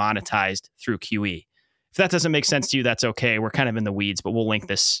being monetized through QE. If that doesn't make sense to you, that's okay. We're kind of in the weeds, but we'll link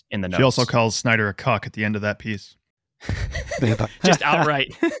this in the notes. She also calls Snyder a cuck at the end of that piece. Just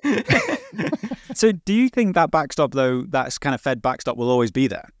outright. So do you think that backstop, though, that's kind of Fed backstop will always be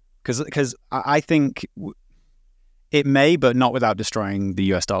there? Because I think it may, but not without destroying the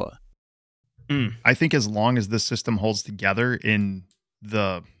US dollar. I think as long as this system holds together in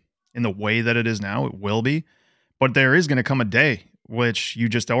the way that it is now, it will be. But there is going to come a day, which you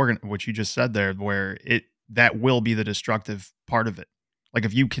just said there, where that will be the destructive part of it. Like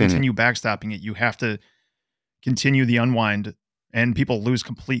if you continue backstopping it, you have to continue the unwind, and people lose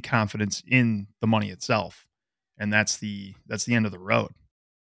complete confidence in the money itself, and that's the end of the road.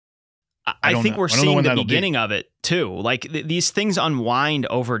 I think we're seeing the beginning of it too. Like these things unwind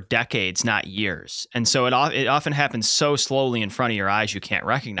over decades, not years. And so it often happens so slowly in front of your eyes, you can't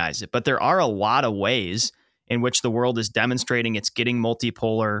recognize it. But there are a lot of ways in which the world is demonstrating it's getting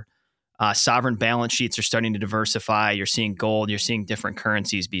multipolar. Sovereign balance sheets are starting to diversify. You're seeing gold. You're seeing different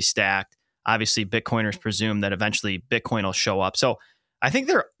currencies be stacked. Obviously, Bitcoiners presume that eventually Bitcoin will show up. So I think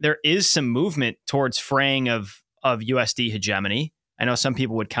there is some movement towards fraying of USD hegemony. I know some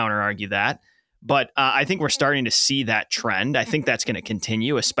people would counter argue that, but I think we're starting to see that trend. I think that's going to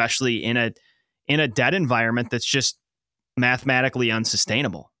continue, especially in a debt environment that's just mathematically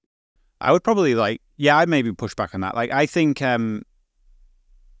unsustainable. I would probably I'd maybe push back on that. I think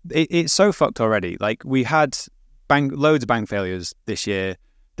it's so fucked already. We had loads of bank failures this year.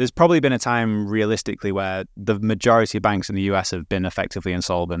 There's probably been a time realistically where the majority of banks in the US have been effectively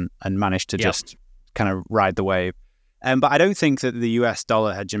insolvent and managed to just kind of ride the wave. But I don't think that the US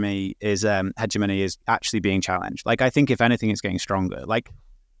dollar hegemony is actually being challenged. I think if anything, it's getting stronger.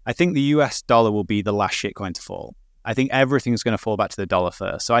 I think the US dollar will be the last shitcoin to fall. I think everything's going to fall back to the dollar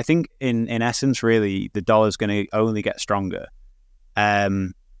first. So I think in essence, really, the dollar's going to only get stronger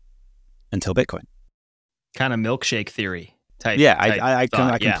until Bitcoin. Kind of milkshake theory type. Yeah, I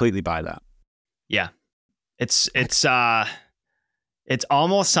completely buy that. Yeah. It's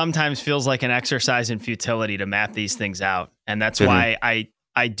almost sometimes feels like an exercise in futility to map these things out. And that's why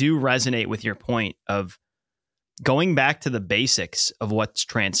I do resonate with your point of going back to the basics of what's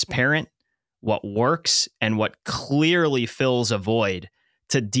transparent, what works, and what clearly fills a void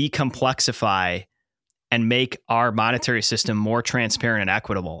to decomplexify and make our monetary system more transparent and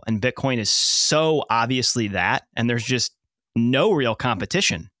equitable. And Bitcoin is so obviously that, and there's just no real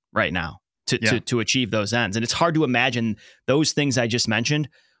competition right now to achieve those ends. And it's hard to imagine those things I just mentioned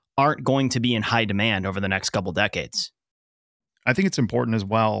aren't going to be in high demand over the next couple decades. I think it's important as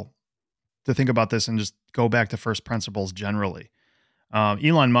well to think about this and just go back to first principles generally.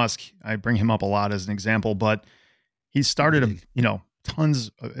 Elon Musk, I bring him up a lot as an example, but he started,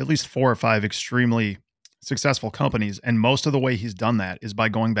 tons, at least 4 or 5 extremely successful companies. And most of the way he's done that is by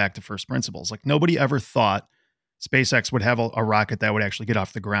going back to first principles. Nobody ever thought SpaceX would have a rocket that would actually get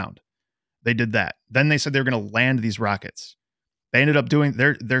off the ground. They did that. Then they said they were going to land these rockets. They ended up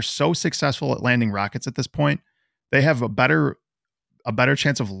they're so successful at landing rockets at this point. They have a better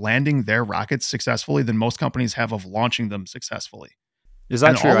chance of landing their rockets successfully than most companies have of launching them successfully. Is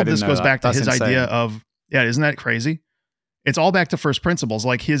that and true? All of this goes back to his insane. idea of, isn't that crazy? It's all back to first principles.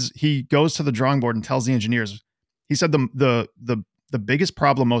 He goes to the drawing board and tells the engineers, he said the biggest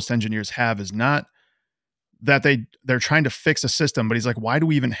problem most engineers have is not that they're trying to fix a system, but he's like, why do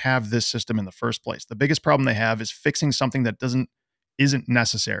we even have this system in the first place? The biggest problem they have is fixing something that isn't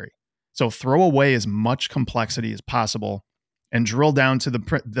necessary. So throw away as much complexity as possible and drill down to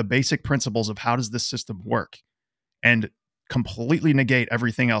the basic principles of how does this system work, and completely negate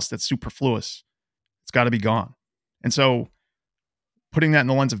everything else that's superfluous. It's got to be gone. And so putting that in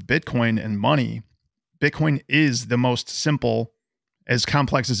the lens of Bitcoin and money, Bitcoin is the most simple, as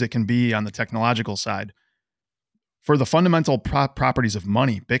complex as it can be on the technological side. For the fundamental properties of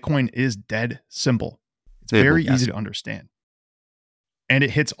money, Bitcoin is dead simple. It's very easy to understand. And it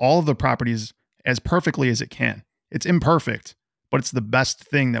hits all of the properties as perfectly as it can. It's imperfect, but it's the best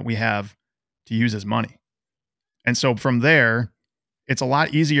thing that we have to use as money. And so from there, it's a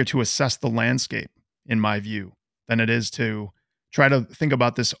lot easier to assess the landscape, in my view, than it is to try to think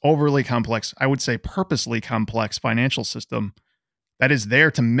about this overly complex, I would say purposely complex financial system that is there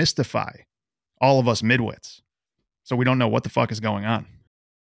to mystify all of us midwits. So we don't know what the fuck is going on.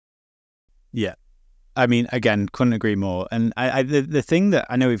 Yeah. I mean, again, couldn't agree more. And the thing that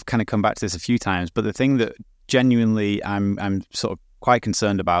I know we've kind of come back to this a few times, but the thing that genuinely I'm sort of quite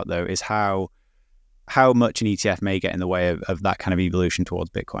concerned about, though, is how much an ETF may get in the way of that kind of evolution towards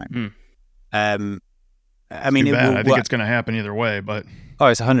Bitcoin. I think it's going to happen either way, but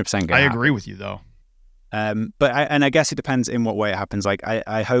it's 100% going to happen. I agree with you, though. But I guess it depends in what way it happens.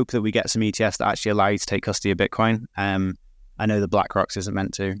 I hope that we get some ETFs that actually allow you to take custody of Bitcoin. I know the BlackRock's isn't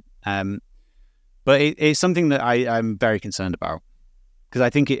meant to, but it's something that I'm very concerned about, because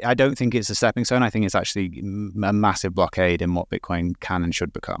I don't think it's a stepping stone. I think it's actually a massive blockade in what Bitcoin can and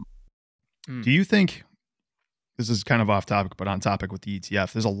should become. Do you think, this is kind of off topic, but on topic with the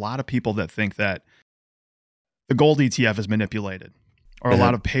ETF, there's a lot of people that think that the gold ETF is manipulated, or a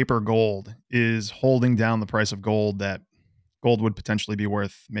lot of paper gold is holding down the price of gold, that gold would potentially be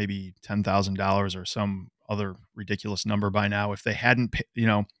worth maybe $10,000 or some other ridiculous number by now if they hadn't,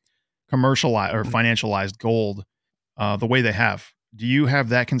 commercialized or financialized gold the way they have. Do you have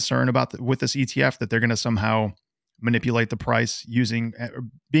that concern with this ETF, that they're going to somehow manipulate the price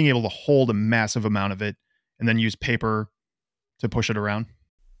being able to hold a massive amount of it and then use paper to push it around?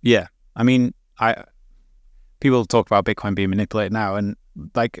 Yeah. I mean, people talk about Bitcoin being manipulated now, and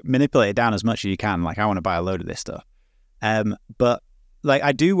manipulate it down as much as you can. I want to buy a load of this stuff. But like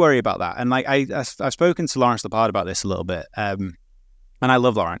I do worry about that. And like I've spoken to Lawrence Lepard about this a little bit. And I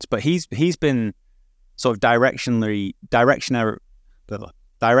love Lawrence, but he's been sort of directionally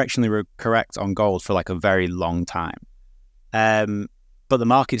correct on gold for like a very long time. But the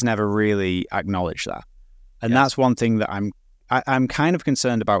market's never really acknowledged that. And that's one thing that I'm kind of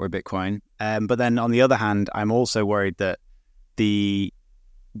concerned about with Bitcoin. But then on the other hand, I'm also worried that the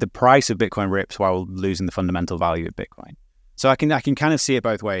price of Bitcoin rips while losing the fundamental value of Bitcoin. So I can kind of see it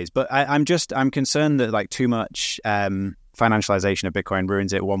both ways. But I'm concerned that like too much financialization of Bitcoin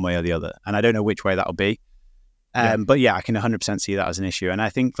ruins it one way or the other. And I don't know which way that'll be. But yeah, I can 100% see that as an issue. And I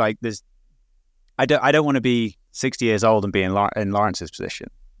think like I don't want to be 60 years old and be in Lawrence's position.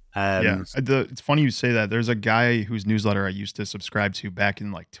 It's funny you say that. There's a guy whose newsletter I used to subscribe to back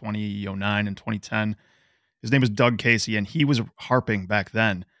in like 2009 and 2010. His name is Doug Casey, and he was harping back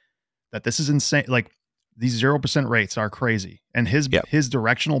then that this is insane. Like these 0% rates are crazy. And his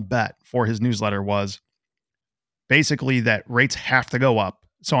directional bet for his newsletter was basically that rates have to go up.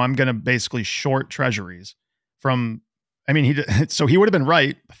 So I'm going to basically short treasuries he would have been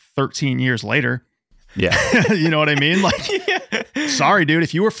right 13 years later. Yeah. You know what I mean? Like, sorry, dude,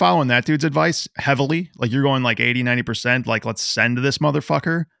 if you were following that dude's advice heavily, like you're going like 80, 90%, like let's send this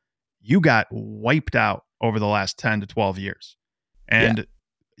motherfucker, you got wiped out over the last 10 to 12 years. And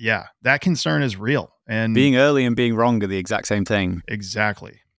that concern is real. And being early and being wrong are the exact same thing.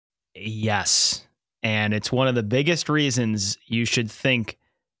 Exactly. Yes. And it's one of the biggest reasons you should think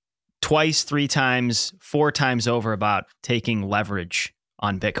twice, 3 times, 4 times over about taking leverage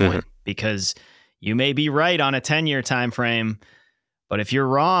on Bitcoin, because you may be right on a 10-year time frame, but if you're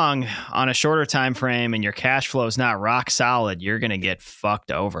wrong on a shorter time frame and your cash flow is not rock solid, you're going to get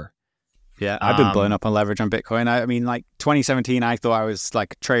fucked over. Yeah, I've been blown up on leverage on Bitcoin. I mean, like 2017, I thought I was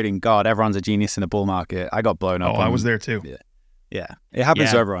like trading God. Everyone's a genius in a bull market. I got blown up. I was there too. Yeah. It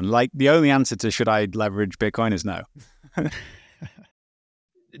happens to everyone. Like the only answer to should I leverage Bitcoin is no.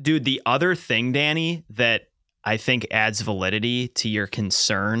 Dude, the other thing, Danny, that I think adds validity to your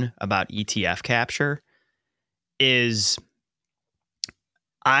concern about ETF capture is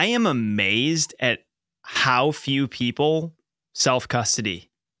I am amazed at how few people self-custody.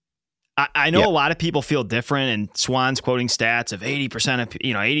 I know a lot of people feel different, and Swan's quoting stats of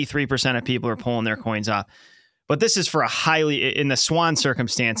 83% of people are pulling their coins off. But this is for in the Swan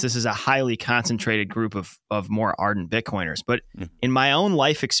circumstance, this is a highly concentrated group of more ardent Bitcoiners. But in my own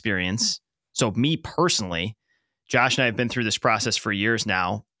life experience, so me personally, Josh and I have been through this process for years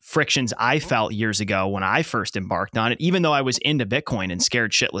now. Frictions I felt years ago when I first embarked on it, even though I was into Bitcoin and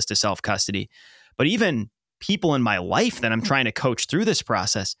scared shitless to self-custody. But even people in my life that I'm trying to coach through this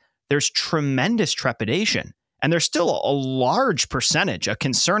process, there's tremendous trepidation. And there's still a large percentage, a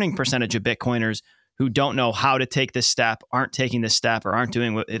concerning percentage of Bitcoiners who don't know how to take this step, aren't taking this step, or aren't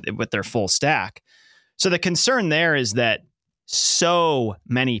doing it with their full stack. So the concern there is that so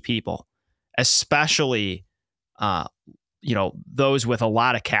many people, especially those with a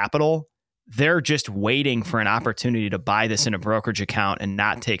lot of capital, they're just waiting for an opportunity to buy this in a brokerage account and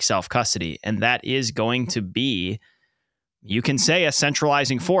not take self-custody. And that is going to be, you can say, a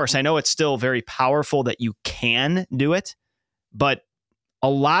centralizing force. I know it's still very powerful that you can do it, but a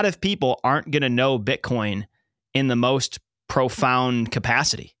lot of people aren't going to know Bitcoin in the most profound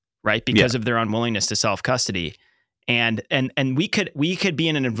capacity, right? Because of their unwillingness to self-custody. And we could be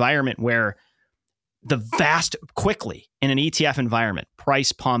in an environment where quickly in an ETF environment,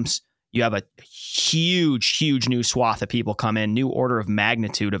 price pumps, you have a huge new swath of people come in, new order of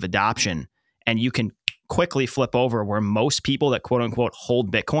magnitude of adoption, and you can quickly flip over where most people that quote unquote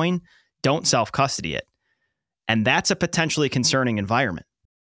hold Bitcoin don't self-custody it. And that's a potentially concerning environment.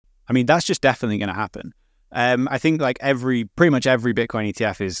 I mean, that's just definitely going to happen. I think like pretty much every Bitcoin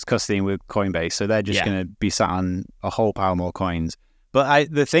ETF is custodying with Coinbase, so they're just going to be sat on a whole pile more coins.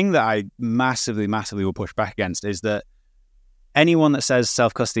 But the thing that I massively will push back against is that anyone that says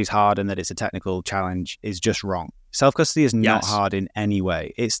self-custody is hard and that it's a technical challenge is just wrong. Self-custody is not hard in any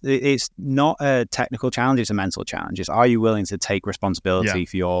way. It's not a technical challenge, it's a mental challenge. It's, are you willing to take responsibility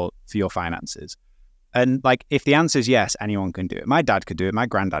for your finances? And like, if the answer is yes, anyone can do it. My dad could do it. My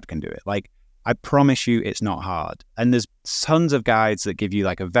granddad can do it. Like, I promise you it's not hard. And there's tons of guides that give you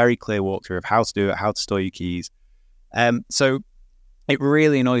like a very clear walkthrough of how to do it, how to store your keys. So it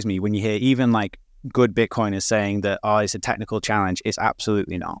really annoys me when you hear even like good Bitcoiners saying that, it's a technical challenge. It's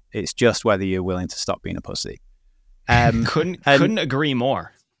absolutely not. It's just whether you're willing to stop being a pussy. Couldn't agree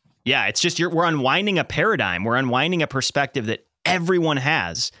more. Yeah, it's just we're unwinding a paradigm. We're unwinding a perspective that everyone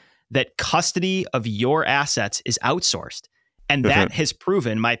has, that custody of your assets is outsourced. And that has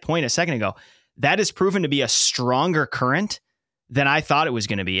proven, my point a second ago, that has proven to be a stronger current than I thought it was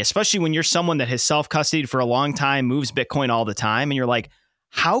going to be, especially when you're someone that has self-custodied for a long time, moves Bitcoin all the time. And you're like,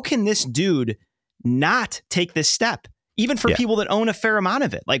 how can this dude not take this step? Even for people that own a fair amount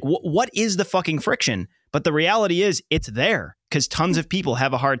of it. Like, what is the fucking friction? But the reality is it's there because tons of people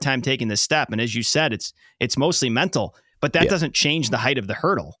have a hard time taking this step. And as you said, it's mostly mental, but that doesn't change the height of the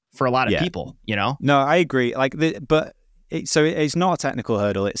hurdle for a lot of people, you know? No, I agree. Like, it's not a technical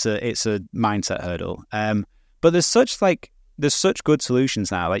hurdle. It's a mindset hurdle. But there's such good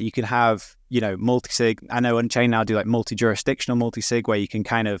solutions now. Like, you can have, multi-sig. I know Unchained now do like multi-jurisdictional multi-sig where you can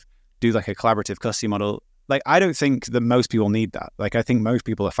kind of do like a collaborative custody model. Like, I don't think that most people need that. Like, I think most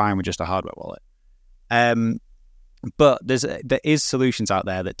people are fine with just a hardware wallet. But there is solutions out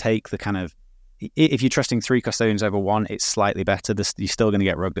there that take the kind of, if you're trusting 3 custodians over 1, it's slightly better. You're still going to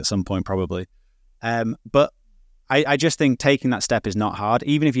get rugged at some point probably. But I just think taking that step is not hard.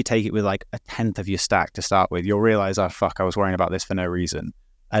 Even if you take it with like a 10th of your stack to start with, you'll realize, oh fuck, I was worrying about this for no reason.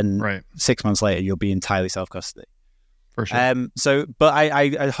 And 6 months later, you'll be entirely self-custody. For sure. But I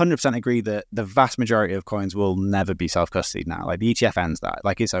 100% agree that the vast majority of coins will never be self-custodied now. Like, the ETF ends that.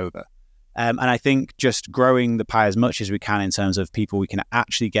 Like, it's over. And I think just growing the pie as much as we can in terms of people we can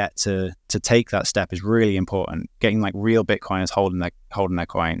actually get to take that step is really important. Getting like real Bitcoiners holding their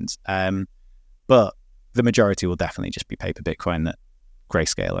coins. But the majority will definitely just be paper Bitcoin that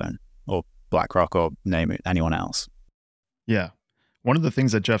Grayscale own, or BlackRock, or name it, anyone else. Yeah. One of the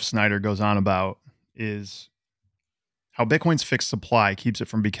things that Jeff Snyder goes on about is how Bitcoin's fixed supply keeps it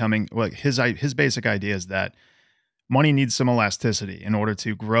from becoming, well, his basic idea is that money needs some elasticity in order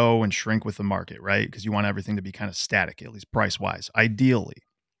to grow and shrink with the market, right? Because you want everything to be kind of static, at least price-wise, ideally.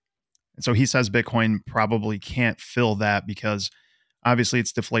 And so he says Bitcoin probably can't fill that because obviously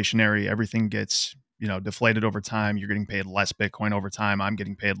it's deflationary. Everything gets, deflated over time. You're getting paid less Bitcoin over time. I'm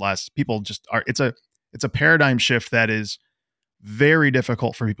getting paid less. People just are, it's a paradigm shift that is very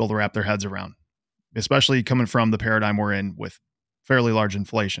difficult for people to wrap their heads around, especially coming from the paradigm we're in with fairly large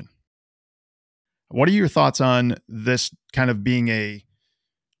inflation. What are your thoughts on this kind of being a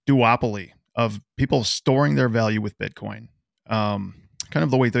duopoly of people storing their value with Bitcoin? Kind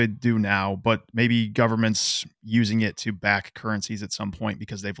of the way they do now, but maybe governments using it to back currencies at some point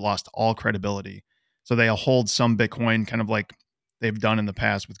because they've lost all credibility. So they'll hold some Bitcoin, kind of like they've done in the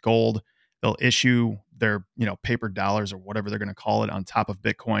past with gold. They'll issue their, paper dollars or whatever they're going to call it on top of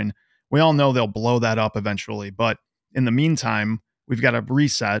Bitcoin. We all know they'll blow that up eventually, but in the meantime, we've got a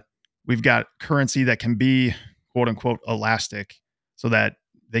reset. We've got currency that can be, quote unquote, elastic so that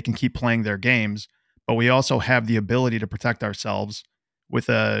they can keep playing their games. But we also have the ability to protect ourselves with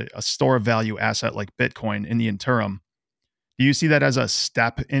a store of value asset like Bitcoin in the interim. Do you see that as a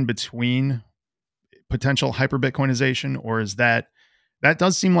step in between potential hyper Bitcoinization, or is that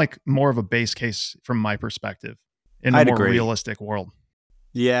does seem like more of a base case from my perspective in a more realistic world?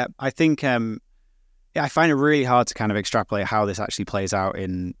 Yeah, I think I find it really hard to kind of extrapolate how this actually plays out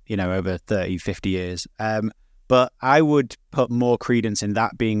in, over 30, 50 years. But I would put more credence in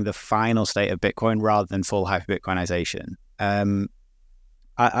that being the final state of Bitcoin rather than full hyper-Bitcoinization.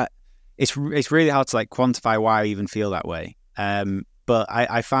 It's really hard to like quantify why I even feel that way. But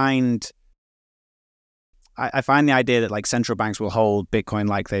I find the idea that like central banks will hold Bitcoin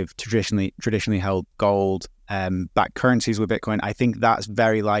like they've traditionally held gold, back currencies with Bitcoin. I think that's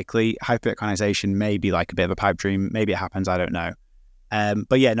very likely. Hyper-Bitcoinization may be like a bit of a pipe dream. Maybe it happens. I don't know.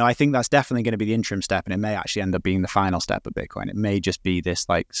 But yeah, no, I think that's definitely going to be the interim step, and it may actually end up being the final step of Bitcoin. It may just be this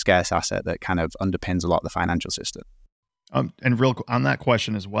like scarce asset that kind of underpins a lot of the financial system. And real on that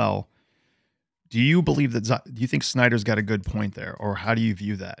question as well, do you believe do you think Snyder's got a good point there, or how do you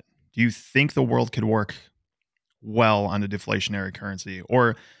view that? Do you think the world could work well on a deflationary currency,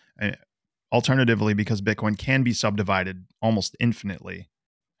 or alternatively, because Bitcoin can be subdivided almost infinitely,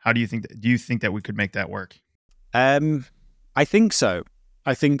 how do you think that we could make that work? I think so,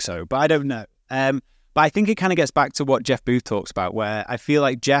 but I don't know. But I think it kind of gets back to what Jeff Booth talks about, where I feel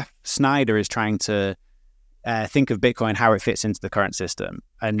like Jeff Snyder is trying to think of Bitcoin, how it fits into the current system.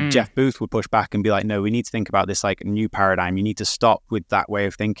 And Jeff Booth would push back and be like, no, we need to think about this like a new paradigm. You need to stop with that way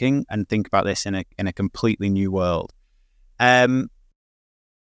of thinking and think about this in a completely new world.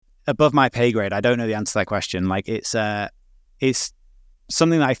 Above my pay grade, I don't know the answer to that question. Like, it's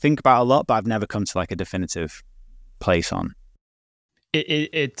something that I think about a lot, but I've never come to like a definitive place on.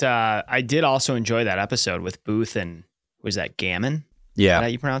 I did also enjoy that episode with Booth and was that Gammon? Yeah. Is that how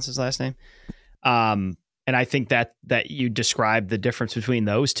you pronounce his last name? And I think that you described the difference between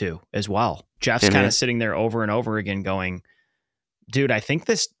those two as well. Jeff's kind of sitting there over and over again going, dude, I think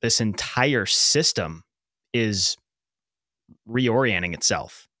this entire system is reorienting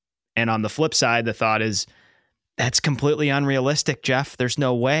itself. And on the flip side, the thought is That's completely unrealistic, Jeff. There's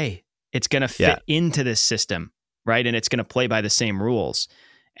no way it's going to fit into this system, right? And it's going to play by the same rules.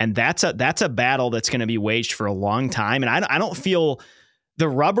 And that's a battle that's going to be waged for a long time. And I don't feel the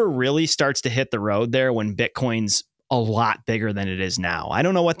rubber really starts to hit the road there when Bitcoin's a lot bigger than it is now. I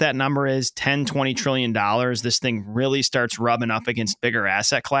don't know what that number is, 10, 20 trillion dollars. This thing really starts rubbing up against bigger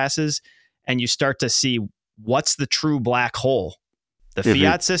asset classes. And you start to see what's the true black hole, the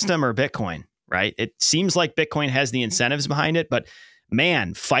fiat system or Bitcoin, right? It seems like Bitcoin has the incentives behind it, but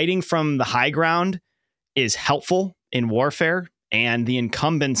man, fighting from the high ground is helpful in warfare. And the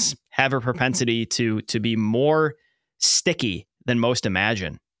incumbents have a propensity to be more sticky than most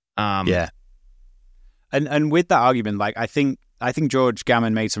imagine. And with that argument, like I think George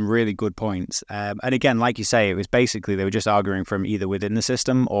Gammon made some really good points. And again, like you say, it was basically they were just arguing from either within the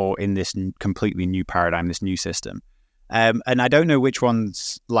system or in this completely new paradigm, this new system. And I don't know which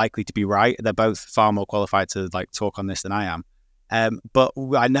one's likely to be right. They're both far more qualified to like talk on this than I am. But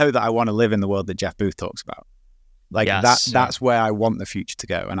I know that I want to live in the world that Jeff Booth talks about. Like that's where I want the future to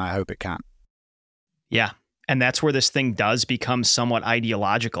go, and I hope it can. Yeah, and that's where this thing does become somewhat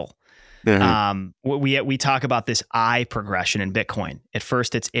ideological. We talk about this I progression in Bitcoin. At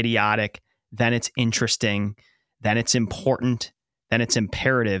first, it's idiotic, then it's interesting, then it's important, then it's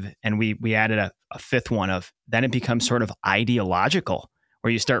imperative, and we added a fifth one of then it becomes sort of ideological,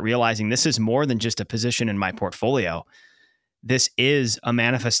 where you start realizing this is more than just a position in my portfolio. This is a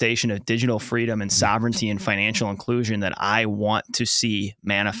manifestation of digital freedom and sovereignty and financial inclusion that I want to see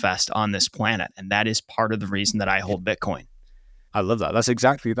manifest on this planet. And that is part of the reason that I hold Bitcoin. I love that. That's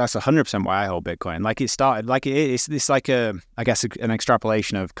 100% why I hold Bitcoin. Like it started, like it's like an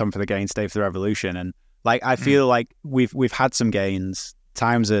extrapolation of come for the gain, stay for the revolution. And like, I feel like we've had some gains.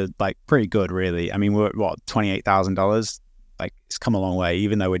 Times are like pretty good, really. I mean, we're at what, $28,000? Like it's come a long way,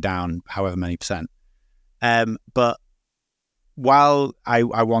 even though we're down however many percent. But while I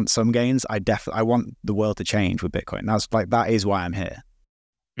want some gains, I want the world to change with Bitcoin. That is why I'm here.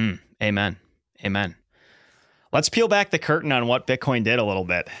 Amen. Let's peel back the curtain on what Bitcoin did a little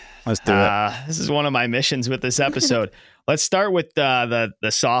bit. Let's do it. This is one of my missions with this episode. Let's start with the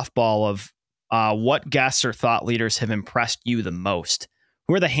softball of what guests or thought leaders have impressed you the most.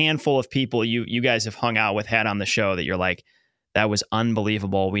 Who are the handful of people you guys have hung out with, had on the show that you're like, that was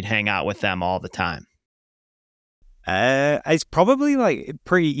unbelievable. We'd hang out with them all the time. It's probably like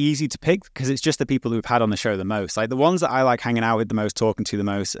pretty easy to pick because it's just the people who've had on the show the most. Like the ones that I like hanging out with the most, talking to the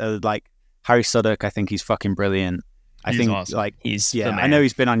most, are like Harry Suddock. I think he's fucking brilliant. He's awesome. Like he's the man. I know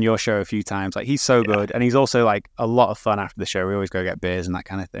he's been on your show a few times. Like he's so good, and he's also like a lot of fun after the show. We always go get beers and that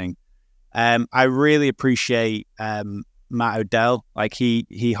kind of thing. I really appreciate Matt Odell. Like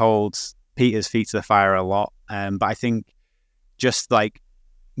he holds Peter's feet to the fire a lot. But I think just like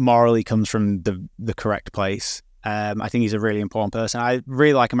morally comes from the correct place. I think he's a really important person. I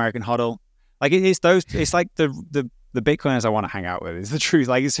really like American Hodl. Like it's like the Bitcoiners I want to hang out with. Is the truth.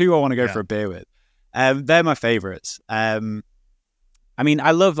 Like it's who I want to go for a beer with. They're my favorites. I mean,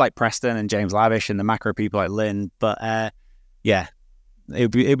 I love like Preston and James Lavish and the macro people like Lynn, but yeah,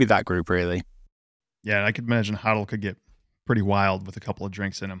 it'd be that group really. Yeah, I could imagine Hodl could get pretty wild with a couple of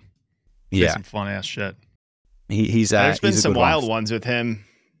drinks in him. Some fun ass shit. There's been some wild ones with him.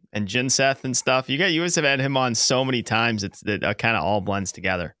 And Jinseth and stuff. You guys have had him on so many times. It kind of all blends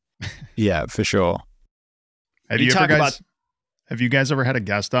together. Yeah, for sure. Have you guys ever had a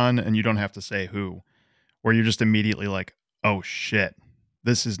guest on, and you don't have to say who, where you're just immediately like, oh shit,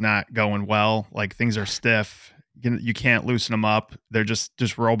 this is not going well. Like things are stiff. You can't loosen them up. They're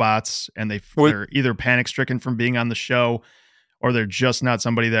just robots, and they're either panic stricken from being on the show, or they're just not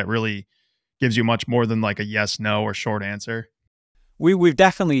somebody that really gives you much more than like a yes, no, or short answer. We've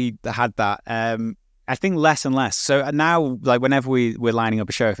definitely had that. I think less and less. So now, like whenever we're lining up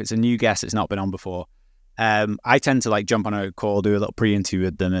a show, if it's a new guest that's not been on before, I tend to like jump on a call, do a little pre-interview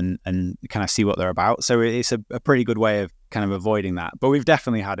with them, and kind of see what they're about. So it's a pretty good way of kind of avoiding that. But we've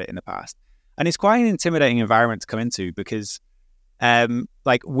definitely had it in the past, and it's quite an intimidating environment to come into because,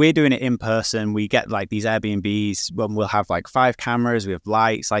 like we're doing it in person. We get like these Airbnbs when we'll have like 5 cameras, we have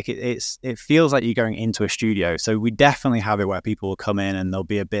lights. Like it feels like you're going into a studio. So we definitely have it where people will come in and they'll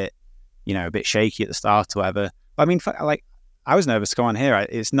be a bit shaky at the start or whatever. But I mean, like I was nervous to come on here.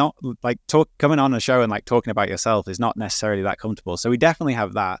 It's not like coming on a show and like talking about yourself is not necessarily that comfortable. So we definitely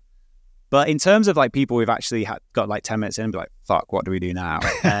have that. But in terms of like people we've actually got like 10 minutes in and be like, fuck, what do we do now?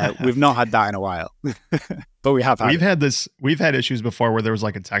 We've not had that in a while. But we have had We've had issues before where there was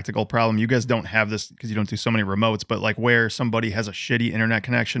like a technical problem. You guys don't have this because you don't do so many remotes, but like where somebody has a shitty internet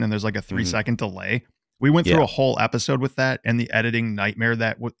connection and there's like a 3-second delay. We went through a whole episode with that, and the editing nightmare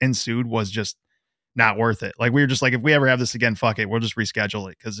that ensued was just not worth it. Like we were just like, if we ever have this again, fuck it, we'll just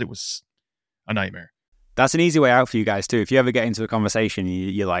reschedule it because it was a nightmare. That's an easy way out for you guys too. If you ever get into a conversation,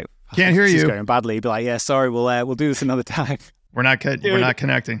 you're like, can't hear this you. is going badly. Be like, yeah, sorry, we'll do this another time. We're not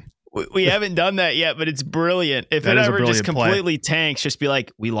connecting. We haven't done that yet, but it's brilliant. If that it ever just completely play. tanks, just be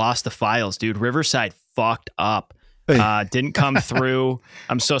like, we lost the files, dude. Riverside fucked up. Didn't come through.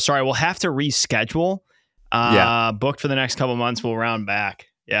 I'm so sorry. We'll have to reschedule. Booked for the next couple months. We'll round back.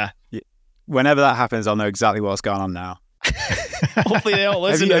 Yeah. Whenever that happens, I'll know exactly what's going on now. Hopefully they don't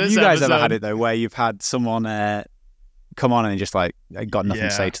listen to this Have you guys episode. ever had it though, where you've had someone come on and just like got nothing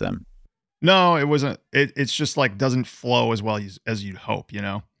to say to them? No, it wasn't. It's just like doesn't flow as well as you'd hope, you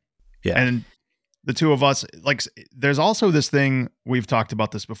know? Yeah. And the two of us, like, there's also this thing, we've talked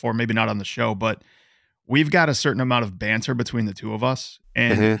about this before, maybe not on the show, but we've got a certain amount of banter between the two of us.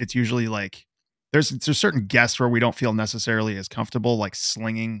 And it's usually like, there's certain guests where we don't feel necessarily as comfortable, like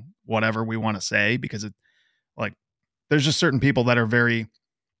slinging whatever we want to say, because it, like, there's just certain people that are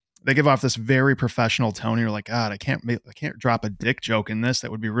they give off this very professional tone. And you're like, God, I can't drop a dick joke in this.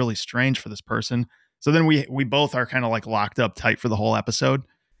 That would be really strange for this person. So then we both are kind of like locked up tight for the whole episode.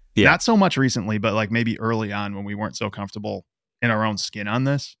 Yeah. Not so much recently, but like maybe early on when we weren't so comfortable in our own skin on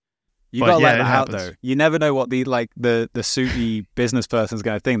this. You gotta let that out though. You never know what the suity business person's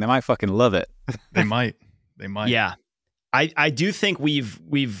gonna think. They might fucking love it. They might. Yeah. I do think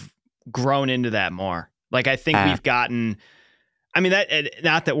we've grown into that more. Like I think we've gotten, I mean,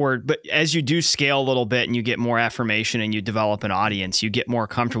 not that word, but as you do scale a little bit and you get more affirmation and you develop an audience, you get more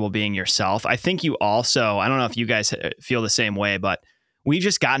comfortable being yourself. I think you also, I don't know if you guys feel the same way, but we've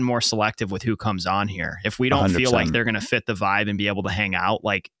just gotten more selective with who comes on here. If we don't 100%. Feel like they're going to fit the vibe and be able to hang out,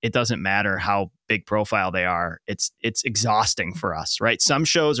 like it doesn't matter how big profile they are. It's exhausting for us, right? Some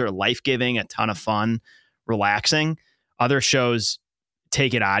shows are life-giving, a ton of fun, relaxing. Other shows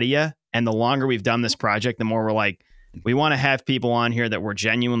take it out of you. And the longer we've done this project, the more we're like, we want to have people on here that we're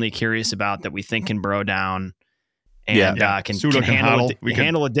genuinely curious about, that we think can bro down and can handle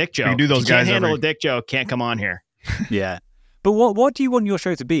a dick joke. We can do those guys. Can't handle a dick joke, can't come on here. Yeah. But what do you want your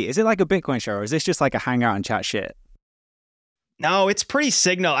show to be? Is it like a Bitcoin show, or is this just like a hangout and chat shit? No, it's pretty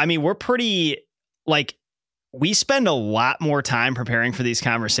signal. I mean, we're pretty, like, we spend a lot more time preparing for these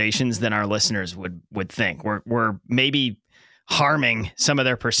conversations than our listeners would think. We're maybe harming some of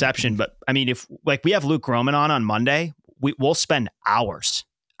their perception, but I mean, if like we have Luke Groman on Monday, we'll spend hours.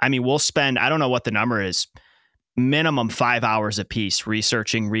 I mean, we'll spend, I don't know what the number is, minimum 5 hours a piece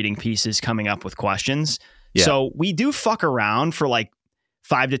researching, reading pieces, coming up with questions. Yeah. So we do fuck around for like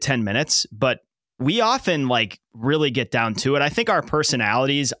 5 to 10 minutes, but we often like really get down to it. I think our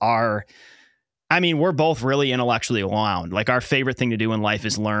personalities are, I mean, we're both really intellectually wound. Like our favorite thing to do in life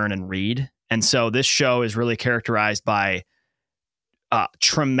is learn and read. And so this show is really characterized by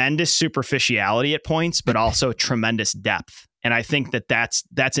tremendous superficiality at points, but also tremendous depth. And I think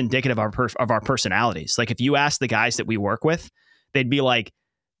that's indicative of our personalities. Like if you ask the guys that we work with, they'd be like,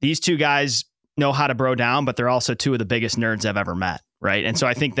 these two guys know how to bro down, but they're also two of the biggest nerds I've ever met. Right. And so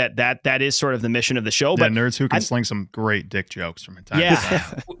I think that is sort of the mission of the show. Yeah, but nerds who can sling some great dick jokes from time to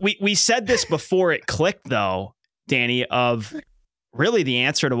time. We said this before it clicked though, Danny, of really the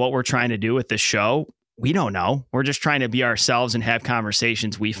answer to what we're trying to do with this show. We don't know. We're just trying to be ourselves and have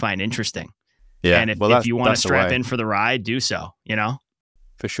conversations we find interesting. Yeah. And if you want to strap in for the ride, do so, you know?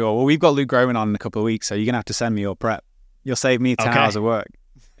 For sure. Well, we've got Luke Groman on in a couple of weeks, so you're going to have to send me your prep. You'll save me 10 hours of work.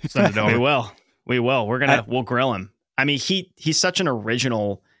 Send it over. We will. We'll grill him. I mean, he's such an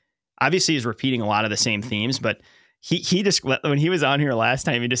original, obviously he's repeating a lot of the same themes, but he just, when he was on here last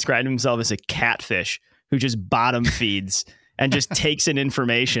time, he described himself as a catfish who just bottom feeds and just takes in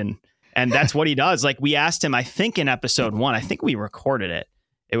information. And that's what he does. Like we asked him, I think in episode 1, I think we recorded it.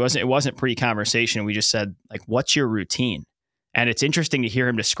 It wasn't pre-conversation. We just said, like, what's your routine? And it's interesting to hear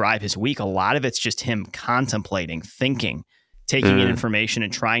him describe his week. A lot of it's just him contemplating, thinking, taking in information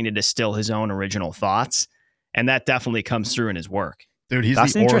and trying to distill his own original thoughts. And that definitely comes through in his work. Dude, he's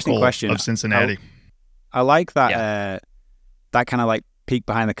the Oracle of Cincinnati. I like that, that kind of like peek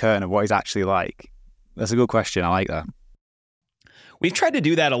behind the curtain of what he's actually like. That's a good question. I like that. We've tried to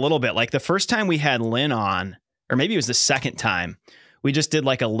do that a little bit. Like the first time we had Lynn on, or maybe it was the second time, we just did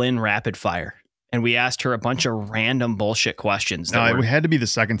like a Lynn rapid fire. And we asked her a bunch of random bullshit questions. No, it had to be the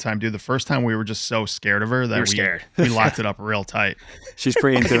second time, dude. The first time we were just so scared of her that we locked it up real tight. She's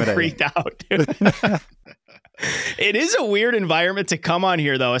pretty intimidating. Freaked out, dude. It is a weird environment to come on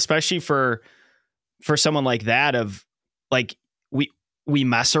here, though, especially for someone like that. Of like we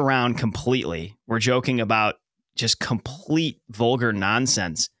mess around completely. We're joking about just complete vulgar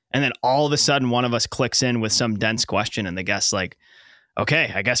nonsense, and then all of a sudden, one of us clicks in with some dense question, and the guest's like,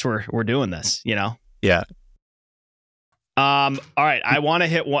 okay, I guess we're doing this, you know? Yeah. All right. I want to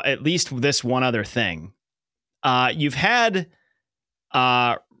hit at least this one other thing. You've had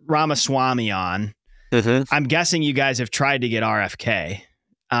Ramaswamy on. Mm-hmm. I'm guessing you guys have tried to get RFK.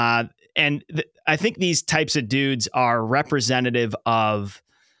 And I think these types of dudes are representative of,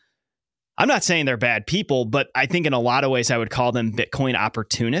 I'm not saying they're bad people, but I think in a lot of ways I would call them Bitcoin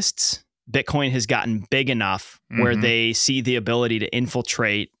opportunists. Bitcoin has gotten big enough where they see the ability to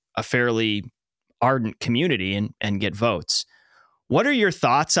infiltrate a fairly ardent community and get votes. What are your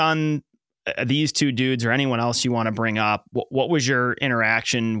thoughts on these two dudes or anyone else you want to bring up? What was your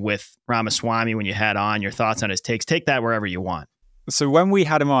interaction with Ramaswamy when you had on? Your thoughts on his takes? Take that wherever you want. So when we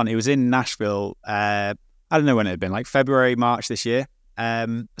had him on, it was in Nashville. I don't know when it had been, like February, March this year.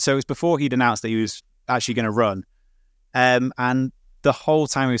 So it was before he'd announced that he was actually going to run. And the whole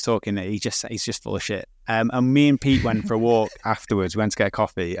time he was talking, he's just full of shit. And me and Pete went for a walk afterwards. We went to get a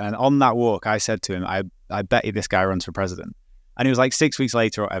coffee. And on that walk, I said to him, I bet you this guy runs for president. And it was like 6 weeks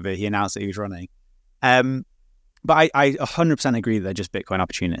later or whatever, he announced that he was running. But I 100% agree that they're just Bitcoin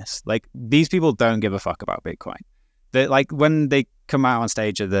opportunists. Like, these people don't give a fuck about Bitcoin. They're like, when they come out on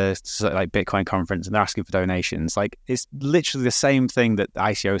stage at the like Bitcoin conference and they're asking for donations, like, it's literally the same thing that the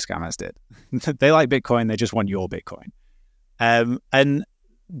ICO scammers did. They like Bitcoin, they just want your Bitcoin. And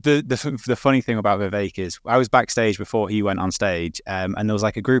the funny thing about Vivek is I was backstage before he went on stage, and there was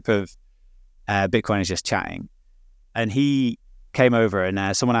like a group of Bitcoiners just chatting, and he came over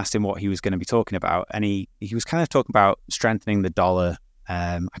and someone asked him what he was going to be talking about, and he was kind of talking about strengthening the dollar.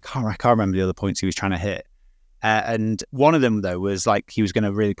 I can't remember the other points he was trying to hit, and one of them though was like he was going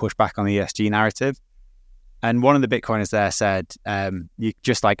to really push back on the ESG narrative. And one of the Bitcoiners there said, "You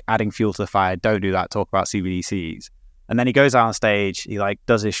just like adding fuel to the fire. Don't do that. Talk about CBDCs." And then he goes out on stage, he like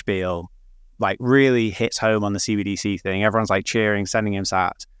does his spiel, like really hits home on the CBDC thing. Everyone's like cheering, sending him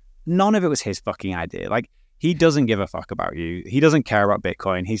sats. None of it was his fucking idea. Like, he doesn't give a fuck about you. He doesn't care about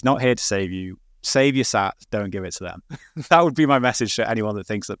Bitcoin. He's not here to save you. Save your sats, don't give it to them. That would be my message to anyone that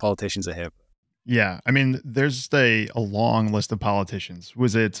thinks that politicians are here. Yeah. I mean, there's a long list of politicians.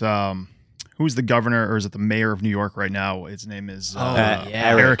 Was it, who's the governor, or is it the mayor of New York right now? His name is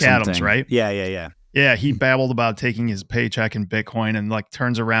Eric Adams, right? Yeah. Yeah, he babbled about taking his paycheck in Bitcoin and like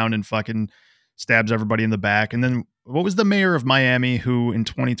turns around and fucking stabs everybody in the back. And then what was the mayor of Miami who in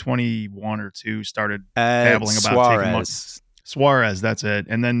 2021 or 2 started babbling about taking money? Suarez, that's it.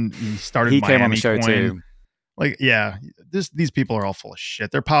 And then he started Miami came on the show coin. too. Like, yeah, these people are all full of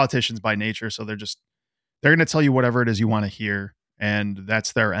shit. Are politicians by nature, so they're going to tell you whatever it is you want to hear, and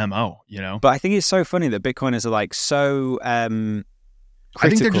that's their MO, you know? But I think it's so funny that Bitcoiners are like so I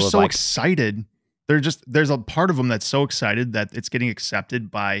think they're just so excited. There's a part of them that's so excited that it's getting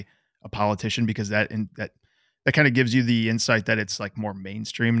accepted by a politician, because that kind of gives you the insight that it's like more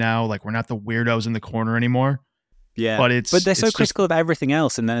mainstream now. Like, we're not the weirdos in the corner anymore. Yeah, but they're so critical of everything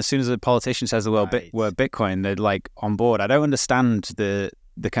else, and then as soon as a politician says the word Bitcoin, they're like on board. I don't understand the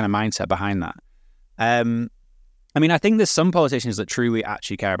kind of mindset behind that. I mean, I think there's some politicians that truly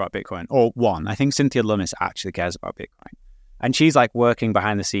actually care about Bitcoin. Or one, I think Cynthia Lummis actually cares about Bitcoin. And she's like working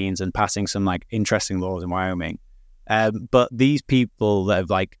behind the scenes and passing some like interesting laws in Wyoming. But these people that have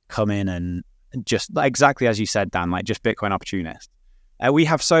like come in and just exactly as you said, Dan, like just Bitcoin opportunists. We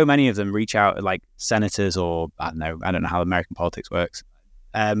have so many of them reach out, like senators, or I don't know how American politics works.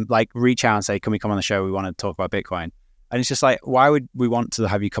 Like reach out and say, "Can we come on the show? We want to talk about Bitcoin." And it's just like, why would we want to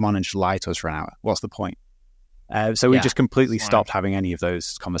have you come on and just lie to us for an hour? What's the point? So we just completely stopped having any of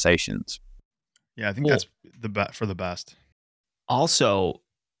those conversations. Yeah, I think that's for the best. Also,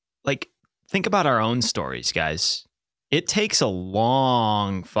 like, think about our own stories, guys. It takes a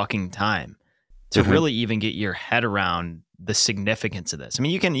long fucking time to really even get your head around the significance of this. I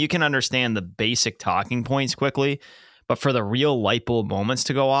mean, you can understand the basic talking points quickly, but for the real light bulb moments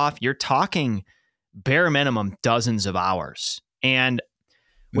to go off, you're talking bare minimum dozens of hours. And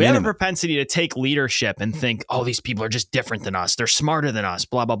we have a propensity to take leadership and think, oh, these people are just different than us. They're smarter than us,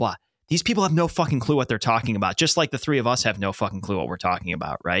 blah, blah, blah. These people have no fucking clue what they're talking about, just like the three of us have no fucking clue what we're talking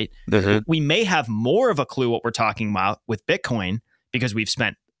about, right? We may have more of a clue what we're talking about with Bitcoin because we've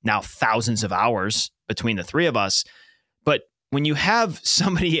spent now thousands of hours between the three of us. But when you have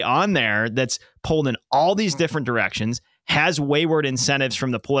somebody on there that's pulled in all these different directions, has wayward incentives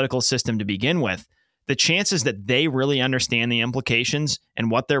from the political system to begin with, the chances that they really understand the implications and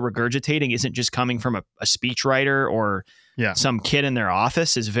what they're regurgitating isn't just coming from a speechwriter or some kid in their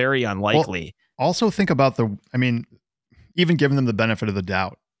office is very unlikely. Well, also think about even giving them the benefit of the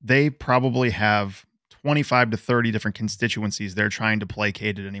doubt, they probably have 25 to 30 different constituencies they're trying to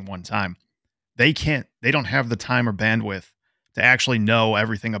placate at any one time. They don't have the time or bandwidth to actually know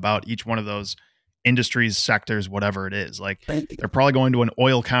everything about each one of those industries, sectors, whatever it is. Like they're probably going to an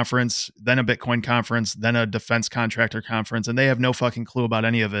oil conference, then a Bitcoin conference, then a defense contractor conference, and they have no fucking clue about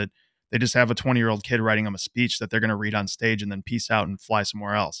any of it. They just have a 20-year-old kid writing them a speech that they're going to read on stage and then peace out and fly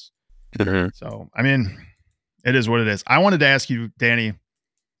somewhere else. So, I mean, it is what it is. I wanted to ask you, Danny,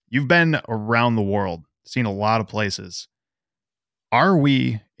 you've been around the world, seen a lot of places. Are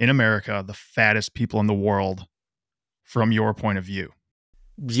we in America the fattest people in the world from your point of view?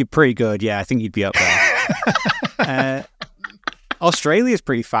 You're pretty good. Yeah, I think you'd be up there. Australia's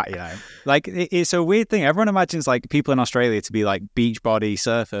pretty fat, you know. Like it's a weird thing. Everyone imagines like people in Australia to be like beach body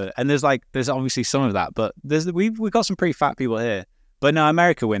surfer, and there's obviously some of that, but we've got some pretty fat people here. But no,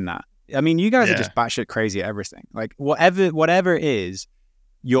 America win that. I mean, you guys are just batshit crazy at everything. Like whatever it is,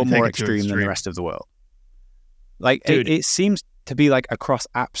 you're more extreme than the rest of the world. Like it seems to be like across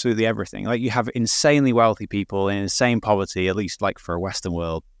absolutely everything. Like you have insanely wealthy people in insane poverty, at least like for a Western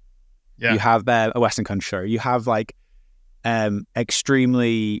world. Yeah. You have a Western country. You have like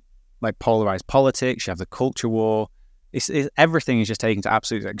extremely like polarized politics. You have the culture war. Everything is just taken to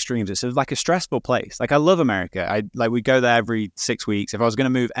absolute extremes. It's like a stressful place. Like I love America. We go there every 6 weeks. If I was going to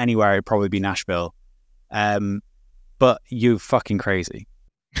move anywhere, it'd probably be Nashville. But you're fucking crazy.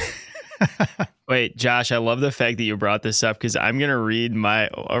 Wait, Josh, I love the fact that you brought this up because I'm going to read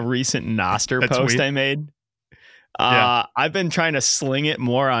a recent Nostr post I made. I've been trying to sling it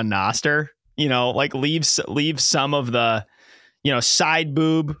more on Nostr, like leave some of the, side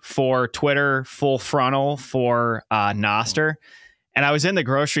boob for Twitter, full frontal for Nostr. And I was in the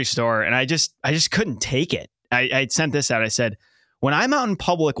grocery store and I just couldn't take it. I sent this out. I said, when I'm out in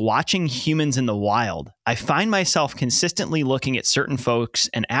public watching humans in the wild, I find myself consistently looking at certain folks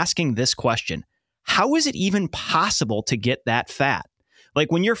and asking this question: how is it even possible to get that fat?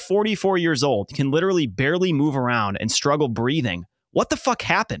 Like when you're 44 years old, can literally barely move around and struggle breathing. What the fuck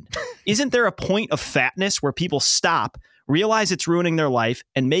happened? Isn't there a point of fatness where people stop, realize it's ruining their life,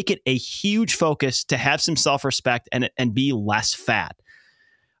 and make it a huge focus to have some self-respect and be less fat?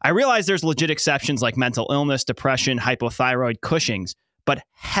 I realize there's legit exceptions like mental illness, depression, hypothyroid, Cushing's, but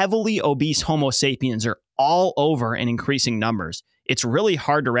heavily obese Homo sapiens are all over in increasing numbers. It's really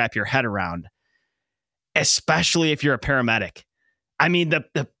hard to wrap your head around, especially if you're a paramedic. I mean,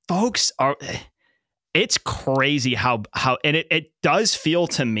 the folks are, it's crazy how, and it does feel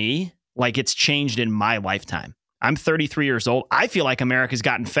to me like it's changed in my lifetime. I'm 33 years old. I feel like America's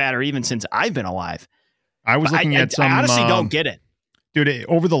gotten fatter even since I've been alive. I was looking at some... I honestly don't get it. Dude,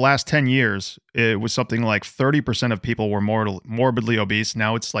 over the last 10 years, it was something like 30% of people were morbidly obese.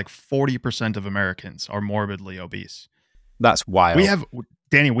 Now it's like 40% of Americans are morbidly obese. That's wild.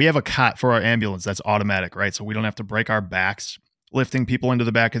 Danny, we have a cot for our ambulance that's automatic, right? So we don't have to break our backs lifting people into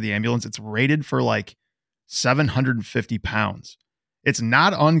the back of the ambulance. It's rated for like 750 pounds. It's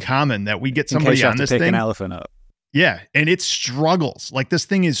not uncommon that we get somebody on this thing. Pick an elephant up. Yeah, and it struggles. Like this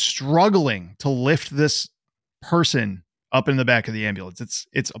thing is struggling to lift this person up in the back of the ambulance.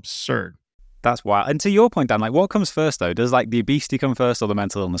 It's absurd. That's wild. And to your point, Dan, like what comes first though? Does like the obesity come first or the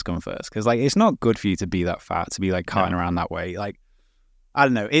mental illness come first? Because like it's not good for you to be that fat, to be like carting around that way. Like I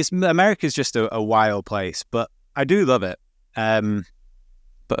don't know. America's just a wild place, but I do love it.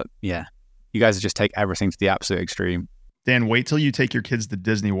 But yeah, you guys just take everything to the absolute extreme. Dan, wait till you take your kids to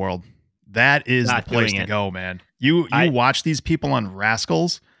Disney World. That is the place to go, man. You watch these people on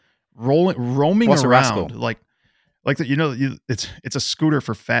Rascals roaming What's around it's a scooter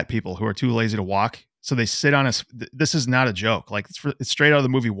for fat people who are too lazy to walk. So they sit on this is not a joke. Like it's straight out of the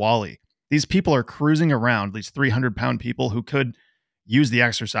movie WALL-E. These people are cruising around, these 300-pound people who could use the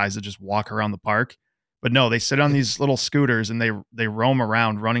exercise to just walk around the park. But no, they sit on these little scooters and they roam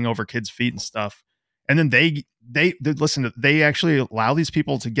around running over kids' feet and stuff. And then they actually allow these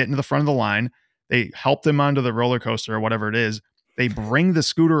people to get into the front of the line. They help them onto the roller coaster or whatever it is. They bring the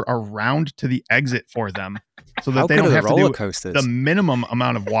scooter around to the exit for them so that they don't have to do the minimum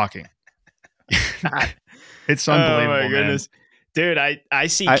amount of walking. It's unbelievable, oh my goodness. Man. Dude, I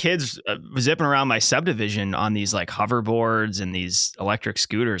see kids zipping around my subdivision on these like hoverboards and these electric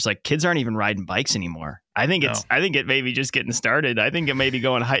scooters. Like kids aren't even riding bikes anymore. I think it may be just getting started. I think it may be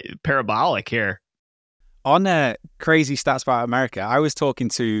going parabolic here. On crazy stats about America, I was talking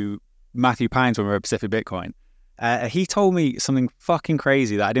to Matthew Pines when we were at Pacific Bitcoin. He told me something fucking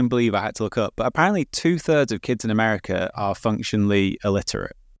crazy that I didn't believe. I had to look up. But apparently 2/3 of kids in America are functionally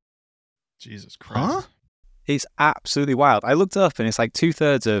illiterate. Jesus Christ. Huh? It's absolutely wild. I looked up and it's like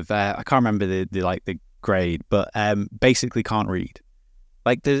 2/3 of, I can't remember the grade, but basically can't read.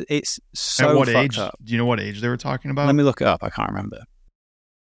 Like it's so At what fucked age? up. Do you know what age they were talking about? Let me look it up. I can't remember.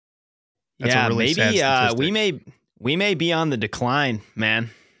 That's a really sad statistic. we may be on the decline,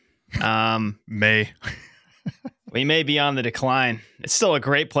 man. We may be on the decline. It's still a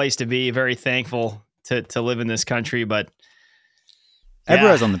great place to be. Very thankful to live in this country, but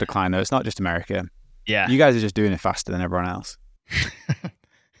everywhere's on the decline, though. It's not just America. Yeah, you guys are just doing it faster than everyone else.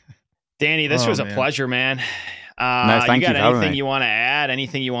 Danny, this was a pleasure, man. No, thank you got you anything you want to add?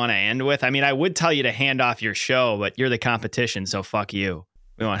 Anything you want to end with? I mean, I would tell you to hand off your show, but you're the competition, so fuck you.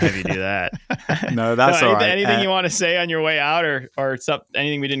 We won't have you do that. No, that's all right. Anything you want to say on your way out, or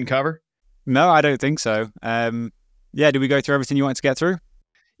anything we didn't cover? No, I don't think so. Did we go through everything you wanted to get through?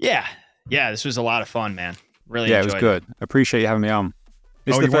 Yeah. This was a lot of fun, man. Really enjoyed it. Yeah, it was good. Appreciate you having me on.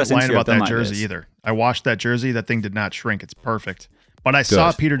 You weren't lying about that jersey either. I washed that jersey. That thing did not shrink. It's perfect. But I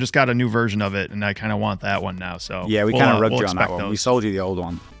saw Peter just got a new version of it, and I kind of want that one now. So yeah, we kind of rubbed you on that one. We sold you the old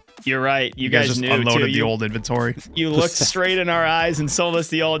one. You're right. You guys just knew unloaded too. the old inventory. You looked straight in our eyes and sold us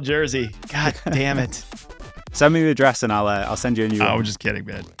the old jersey. God damn it. Send me the address and I'll send you a new one. I'm just kidding,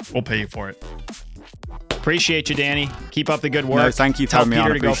 man. We'll pay you for it. Appreciate you, Danny. Keep up the good work. No, thank you for having me on.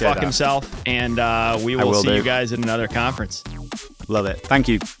 Tell Peter to go fuck himself, and we will see you guys at another conference. Love it. Thank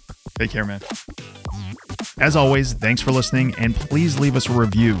you. Take care, man. As always, thanks for listening, and please leave us a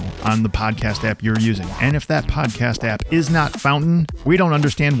review on the podcast app you're using. And if that podcast app is not Fountain, we don't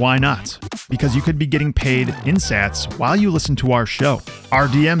understand why not, because you could be getting paid in sats while you listen to our show. Our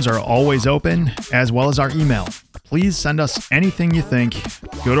DMs are always open, as well as our email. Please send us anything you think,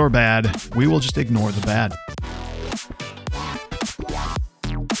 good or bad. We will just ignore the bad.